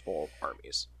for multiple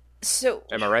armies. So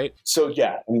am I right? So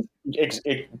yeah,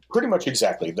 pretty much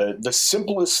exactly. The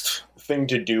simplest thing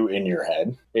to do in your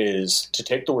head is to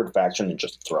take the word faction and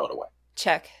just throw it away.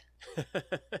 Check.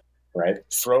 Right?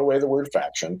 Throw away the word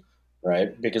faction.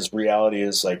 Right, because reality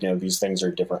is like these things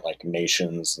are different, like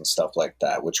nations and stuff like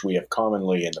that, which we have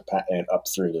commonly and up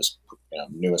through this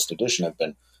newest edition have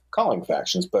been calling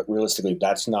factions. But realistically,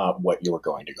 that's not what you're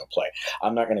going to go play.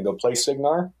 I'm not going to go play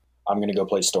Signar. I'm going to go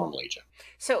play Storm Legion.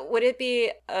 So would it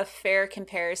be a fair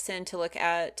comparison to look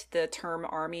at the term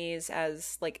armies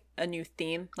as like a new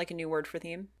theme, like a new word for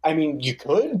theme? I mean, you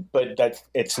could, but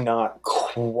it's not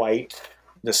quite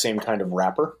the same kind of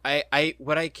wrapper.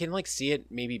 What I can see it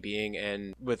maybe being,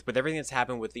 and with everything that's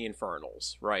happened with the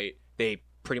Infernals, right? They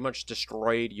pretty much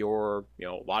destroyed your, a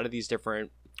lot of these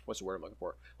different, what's the word I'm looking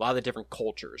for? A lot of the different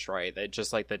cultures, right? That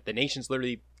just the nations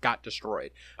literally got destroyed.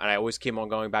 And I always keep on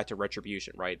going back to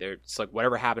retribution, right? It's like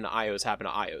whatever happened to Ios happened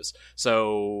to Ios.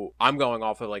 So I'm going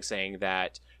off of saying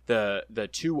that the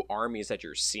 2 armies that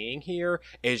you're seeing here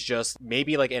is just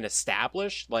maybe an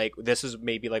established, this is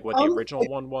maybe what the original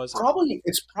one was.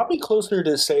 It's probably closer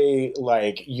to say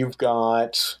you've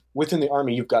got within the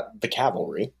army you've got the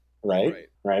cavalry, right?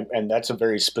 And that's a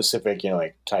very specific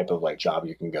type of job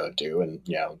you can go do, and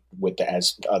with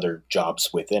as other jobs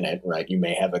within it, right? You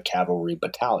may have a cavalry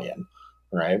battalion,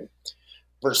 right?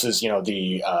 Versus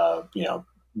the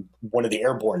one of the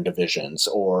airborne divisions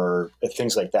or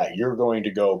things like that. You're going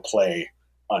to go play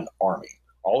an army.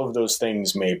 All of those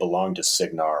things may belong to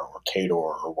Signar or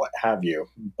Khador or what have you,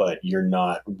 but you're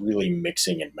not really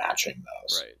mixing and matching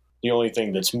those. Right. The only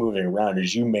thing that's moving around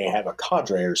is you may have a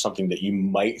cadre or something that you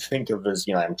might think of as,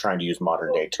 I'm trying to use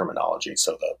modern day terminology,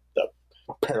 so the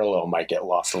parallel might get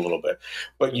lost a little bit,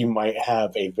 but you might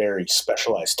have a very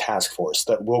specialized task force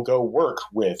that will go work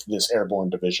with this airborne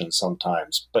division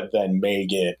sometimes, but then may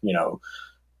get,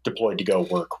 deployed to go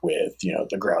work with,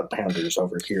 the ground pounders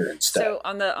over here instead. So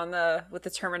on the with the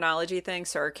terminology thing,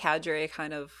 so are cadre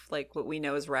kind of like what we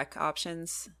know as rec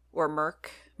options or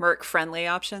merc friendly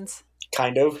options?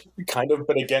 Kind of,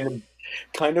 but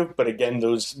again,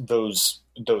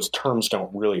 those terms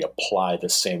don't really apply the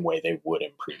same way they would in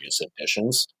previous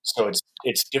editions. So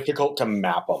it's difficult to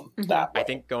map them that way. I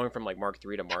think going from Mark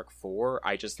III to Mark IV,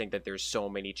 I just think that there's so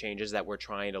many changes that we're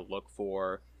trying to look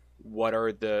for what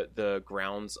are the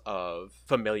grounds of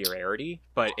familiarity,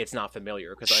 but it's not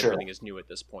familiar because everything is new at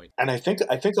this point. And I think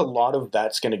a lot of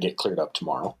that's going to get cleared up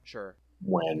tomorrow. Sure.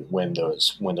 When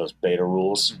those beta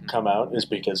rules come out, is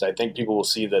because I think people will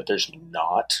see that there's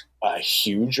not a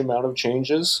huge amount of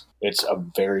changes. It's a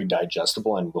very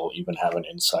digestible, and we'll even have an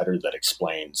insider that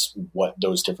explains what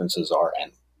those differences are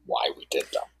and why we did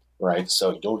them. Right,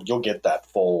 so you'll get that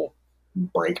full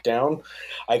breakdown.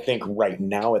 I think right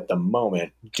now at the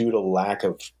moment, due to lack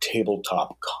of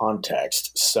tabletop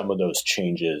context, some of those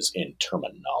changes in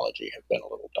terminology have been a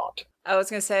little daunting. I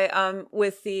was going to say,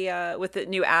 with the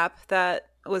new app that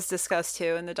was discussed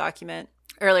too in the document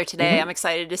earlier today, I'm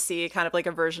excited to see kind of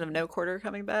a version of No Quarter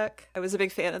coming back. I was a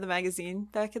big fan of the magazine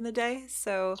back in the day,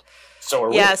 so are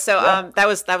we. Yeah, so yeah. That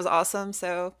was awesome.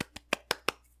 So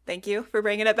thank you for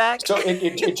bringing it back. So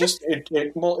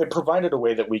it provided a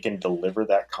way that we can deliver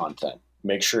that content,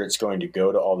 make sure it's going to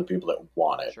go to all the people that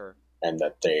want it, sure, and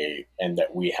that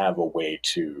we have a way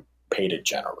to pay to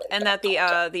generate, and that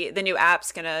the new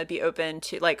app's gonna be open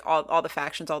to all the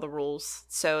factions, all the rules.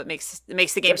 So it makes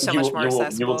the game so much more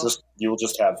accessible. You will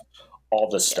just have all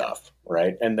this stuff,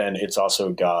 right? And then it's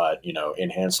also got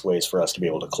enhanced ways for us to be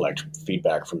able to collect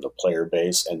feedback from the player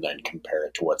base and then compare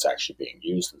it to what's actually being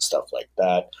used and stuff like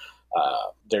that.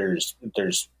 There's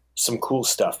some cool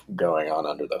stuff going on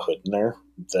under the hood in there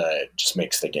that just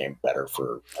makes the game better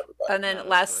for everybody. And then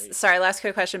last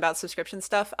quick question about subscription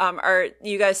stuff. Are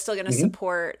you guys still going to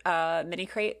support Mini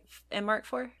Crate in Mark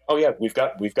IV? Oh yeah, we've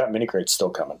got Mini Crates still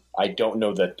coming. I don't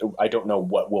know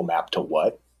what will map to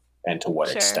what and to what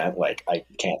Sure. extent. Like, I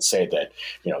can't say that,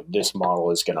 this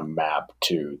model is going to map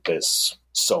to this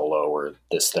solo or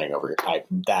this thing over here. I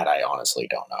honestly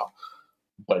don't know.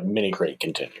 But Mini Crate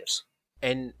continues.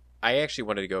 And I actually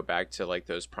wanted to go back to like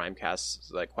those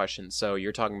Primecast like questions. So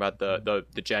you're talking about the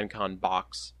Gen Con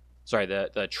box, sorry,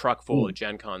 the truck full of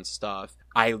Gen Con stuff.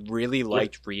 I really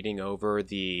liked reading over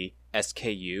the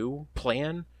SKU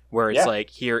plan where it's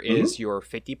like, here is your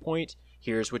 50 point.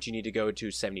 Here's what you need to go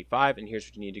to 75, and here's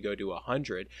what you need to go to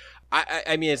 100.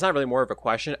 I mean, it's not really more of a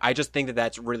question. I just think that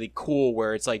that's really cool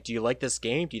where it's like, do you like this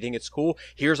game? Do you think it's cool?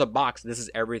 Here's a box. This is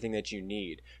everything that you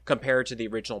need. Compared to the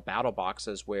original battle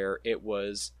boxes where it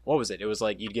was, what was it? It was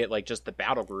like, you'd get like just the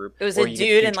battle group. It was a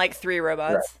dude and like 3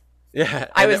 robots. Right. Yeah,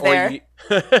 I was there.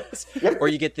 Or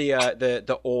you get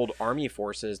the old Army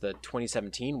Forces, the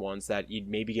 2017 ones that you'd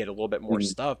maybe get a little bit more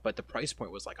stuff, but the price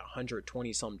point was like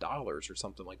 $120 some or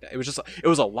something like that. It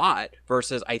was a lot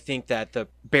versus I think that the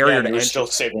barrier to you're entry, still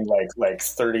saving like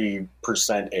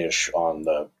 30% ish on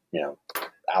the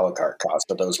a la carte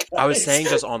cost of those guys. I was saying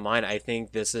just online, I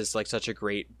think this is like such a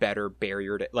great, better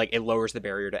barrier to like, it lowers the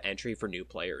barrier to entry for new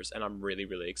players, and I'm really,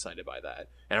 really excited by that.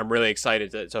 And I'm really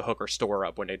excited to hook our store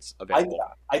up when it's available.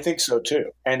 I think so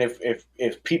too. And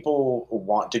if people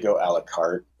want to go a la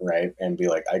carte, right, and be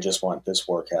like, I just want this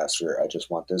Warcaster, I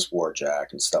just want this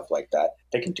Warjack and stuff like that,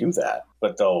 they can do that,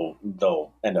 but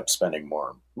they'll end up spending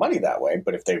more money that way.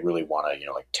 But if they really want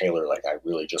to, like tailor, like I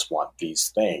really just want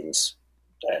these things,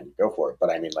 and go for it. But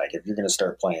I mean, like, if you're going to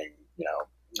start playing,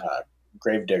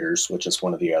 Gravediggers, which is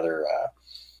one of the other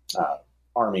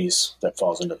armies that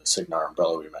falls into the Signar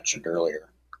umbrella we mentioned earlier,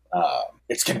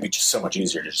 it's going to be just so much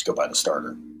easier to just go buy the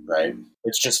starter, right?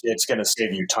 It's going to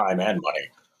save you time and money.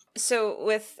 So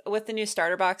with the new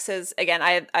starter boxes, again,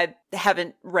 I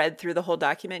haven't read through the whole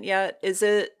document yet.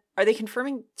 Are they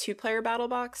confirming 2-player battle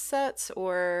box sets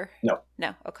or no?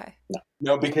 Okay.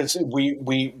 No, because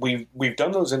we've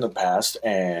done those in the past,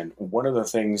 and one of the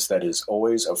things that is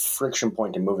always a friction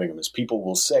point in moving them is people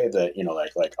will say that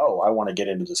like oh, I want to get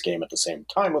into this game at the same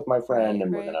time with my friend,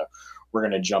 and we're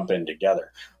gonna jump in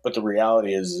together. But the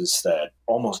reality is that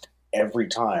almost every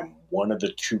time one of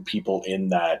the 2 people in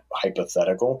that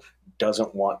hypothetical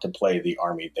doesn't want to play the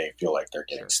army they feel like they're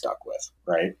getting stuck with,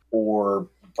 right? Or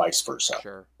vice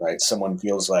versa, right? Someone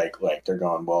feels like they're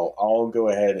going, well, I'll go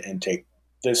ahead and take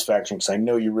this faction because I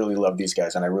know you really love these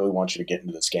guys and I really want you to get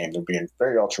into this game. They're being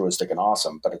very altruistic and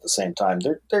awesome, but at the same time,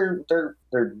 they're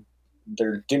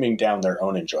dimming down their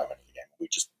own enjoyment of the game.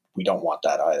 We don't want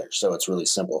that either. So it's really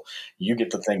simple. You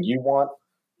get the thing you want.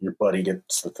 Your buddy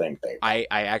gets the thing they want.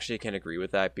 I actually can agree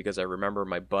with that because I remember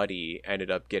my buddy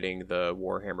ended up getting the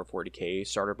Warhammer 40k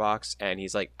starter box, and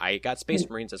he's like, I got Space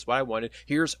Marines, that's what I wanted.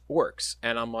 Here's Orcs.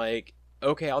 And I'm like,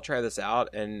 okay, I'll try this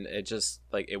out. And it just,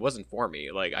 like, it wasn't for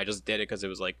me. Like, I just did it because it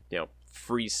was, like,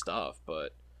 free stuff.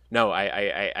 But no,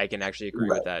 I can actually agree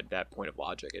with that point of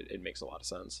logic. It makes a lot of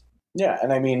sense. Yeah,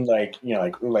 and I mean, like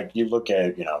you look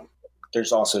at,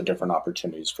 there's also different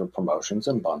opportunities for promotions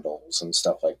and bundles and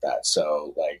stuff like that.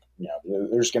 So like,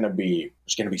 there's going to be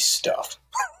stuff.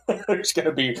 There's going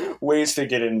to be ways to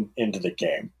get into the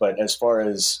game. But as far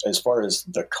as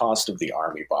the cost of the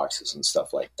army boxes and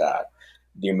stuff like that,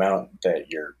 the amount that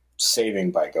you're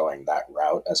saving by going that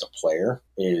route as a player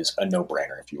is a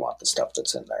no-brainer if you want the stuff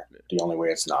that's in there. The only way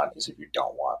it's not is if you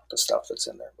don't want the stuff that's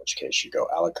in there, in which case you go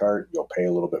a la carte, you'll pay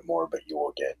a little bit more, but you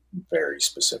will get very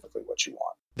specifically what you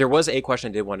want. There was a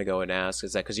question I did want to go and ask,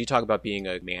 is that because you talk about being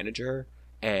a manager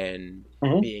and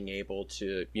being able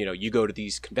to, you go to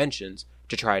these conventions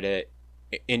to try to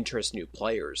interest new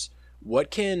players.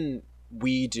 What can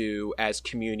we do as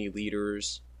community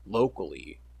leaders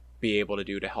locally be able to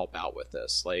do to help out with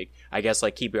this? Like, I guess,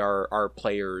 like, keep our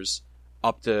players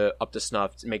up to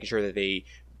snuff, making sure that they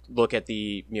look at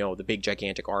the the big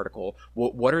gigantic article.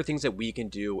 What are things that we can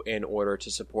do in order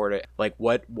to support it? Like,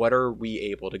 what are we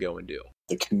able to go and do?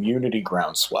 The community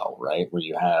groundswell, right, where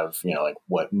you have like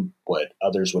what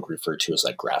others would refer to as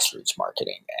like grassroots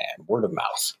marketing and word of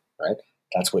mouth, right?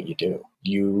 That's what you do.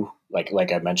 You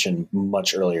like I mentioned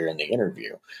much earlier in the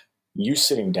interview, you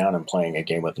sitting down and playing a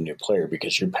game with a new player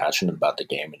because you're passionate about the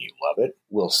game and you love it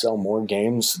will sell more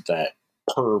games that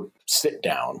per sit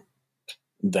down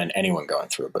than anyone going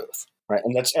through a booth, right?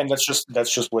 And that's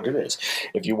just what it is.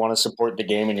 If you want to support the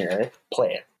game in your area,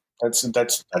 play it.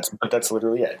 That's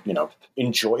literally it.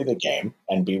 Enjoy the game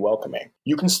and be welcoming.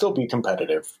 You can still be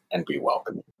competitive and be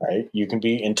welcoming, right? You can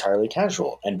be entirely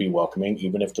casual and be welcoming,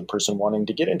 even if the person wanting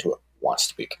to get into it wants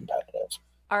to be competitive.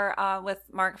 With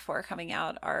Mark IV coming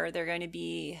out, are there going to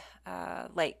be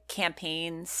like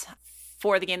campaigns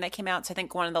for the game that came out. So I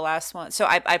think one of the last ones. So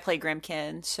I played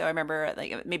Grimkin. So I remember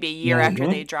like maybe a year after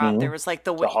they dropped, there was like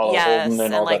the yes,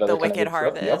 and like the Wicked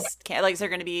Harvest. Yep. Like, is there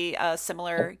going to be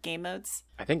similar game modes?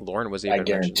 I think Lauren was even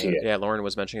mentioning it. Yeah, Lauren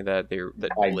was mentioning that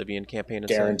Oblivion campaign.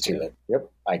 Guarantee it.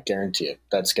 Yep, I guarantee it.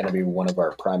 That's going to be one of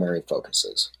our primary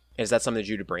focuses. Is that something that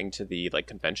you to bring to the like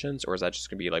conventions, or is that just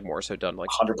going to be like more so done like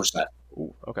 100%?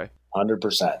 Ooh, okay,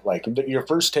 100%. Like your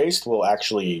first taste will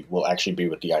actually be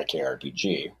with the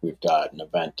IKRPG. We've got an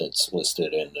event that's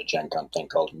listed in the Gen Con thing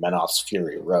called Menoth's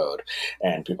Fury Road,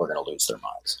 and people are going to lose their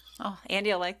minds. Oh,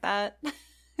 Andy, I like that.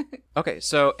 Okay,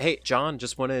 so hey, John,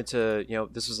 just wanted to,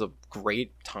 this was a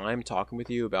great time talking with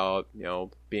you about,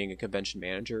 being a convention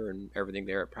manager and everything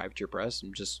there at Privateer Press,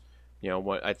 and just,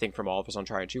 what I think from all of us on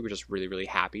Try and Chew, we're just really, really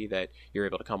happy that you're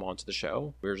able to come on to the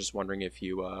show. We were just wondering if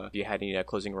you had any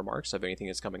closing remarks of anything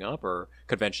that's coming up or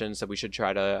conventions that we should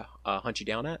try to hunt you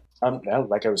down at.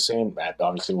 Like I was saying,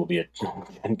 obviously we'll be at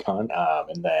Gen Con,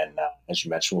 and then as you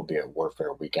mentioned, we'll be at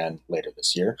Warfare Weekend later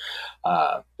this year.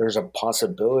 There's a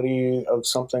possibility of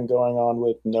something going on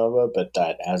with Nova, but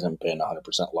that hasn't been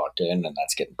 100% locked in, and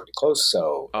that's getting pretty close.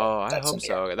 So I hope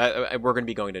so. We're going to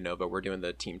be going to Nova. We're doing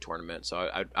the team tournament, so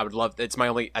I would love. It's my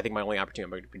only opportunity I'm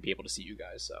going to be able to see you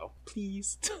guys. So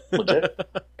please,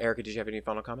 Erica, did you have any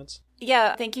final comments?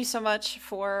 Yeah, thank you so much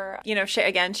for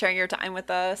sharing your time with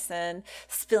us and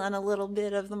spilling a little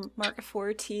bit of the Mark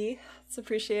IV tea. It's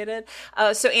appreciated.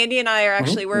 So Andy and I are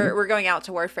actually we're going out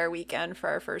to Warfare Weekend for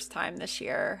our first time this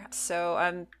year.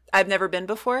 So I've never been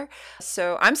before,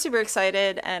 so I'm super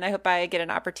excited, and I hope I get an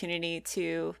opportunity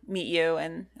to meet you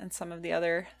and some of the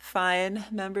other fine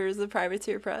members of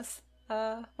Privateer Press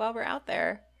while we're out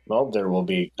there. Well, there will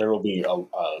be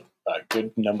a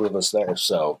good number of us there,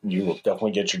 so you will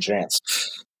definitely get your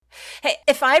chance. Hey,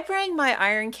 if I bring my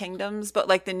Iron Kingdoms, but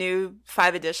like the new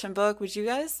 5th edition book, would you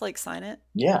guys like sign it?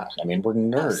 Yeah, I mean, we're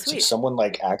nerds. Oh, if someone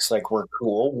like acts like we're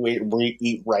cool, we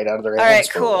eat right out of their All hands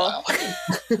right, cool.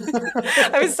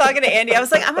 I was talking to Andy. I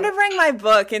was like, I'm going to bring my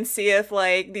book and see if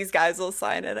like these guys will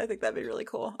sign it. I think that'd be really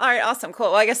cool. All right, awesome, cool.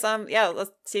 Well, I guess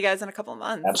let's see you guys in a couple of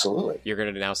months. Absolutely. You're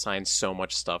going to now sign so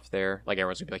much stuff there. Like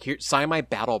everyone's going to be like, here, sign my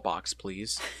battle box,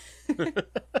 please.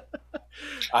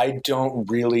 I don't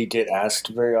really get asked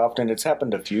very often. It's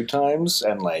happened a few times,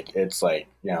 and it's like,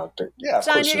 yeah.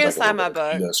 John, you're gonna sign my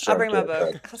book. I'll bring my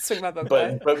book. I'll swing my book.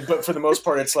 But for the most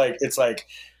part, it's like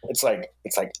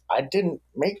I didn't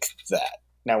make that.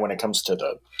 Now, when it comes to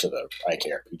the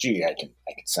IKRPG, I can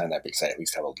sign that because I at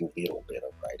least have a little bit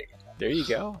of writing in that. There you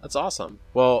go. That's awesome.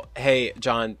 Well, hey,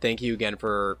 John, thank you again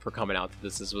for coming out to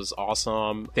this. This was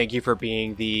awesome. Thank you for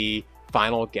being the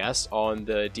final guest on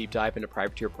the deep dive into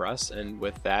Privateer Press. And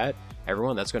with that,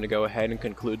 everyone, that's going to go ahead and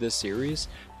conclude this series.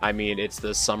 I mean, it's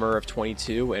the summer of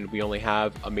 22, and we only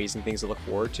have amazing things to look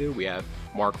forward to. We have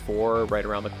Mark IV right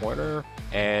around the corner,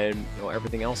 and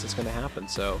everything else that's going to happen.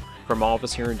 So from all of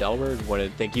us here in Delaware, we want to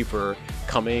thank you for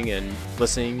coming and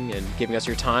listening and giving us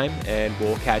your time, and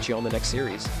we'll catch you on the next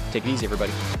series. Take it easy,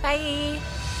 everybody. Bye.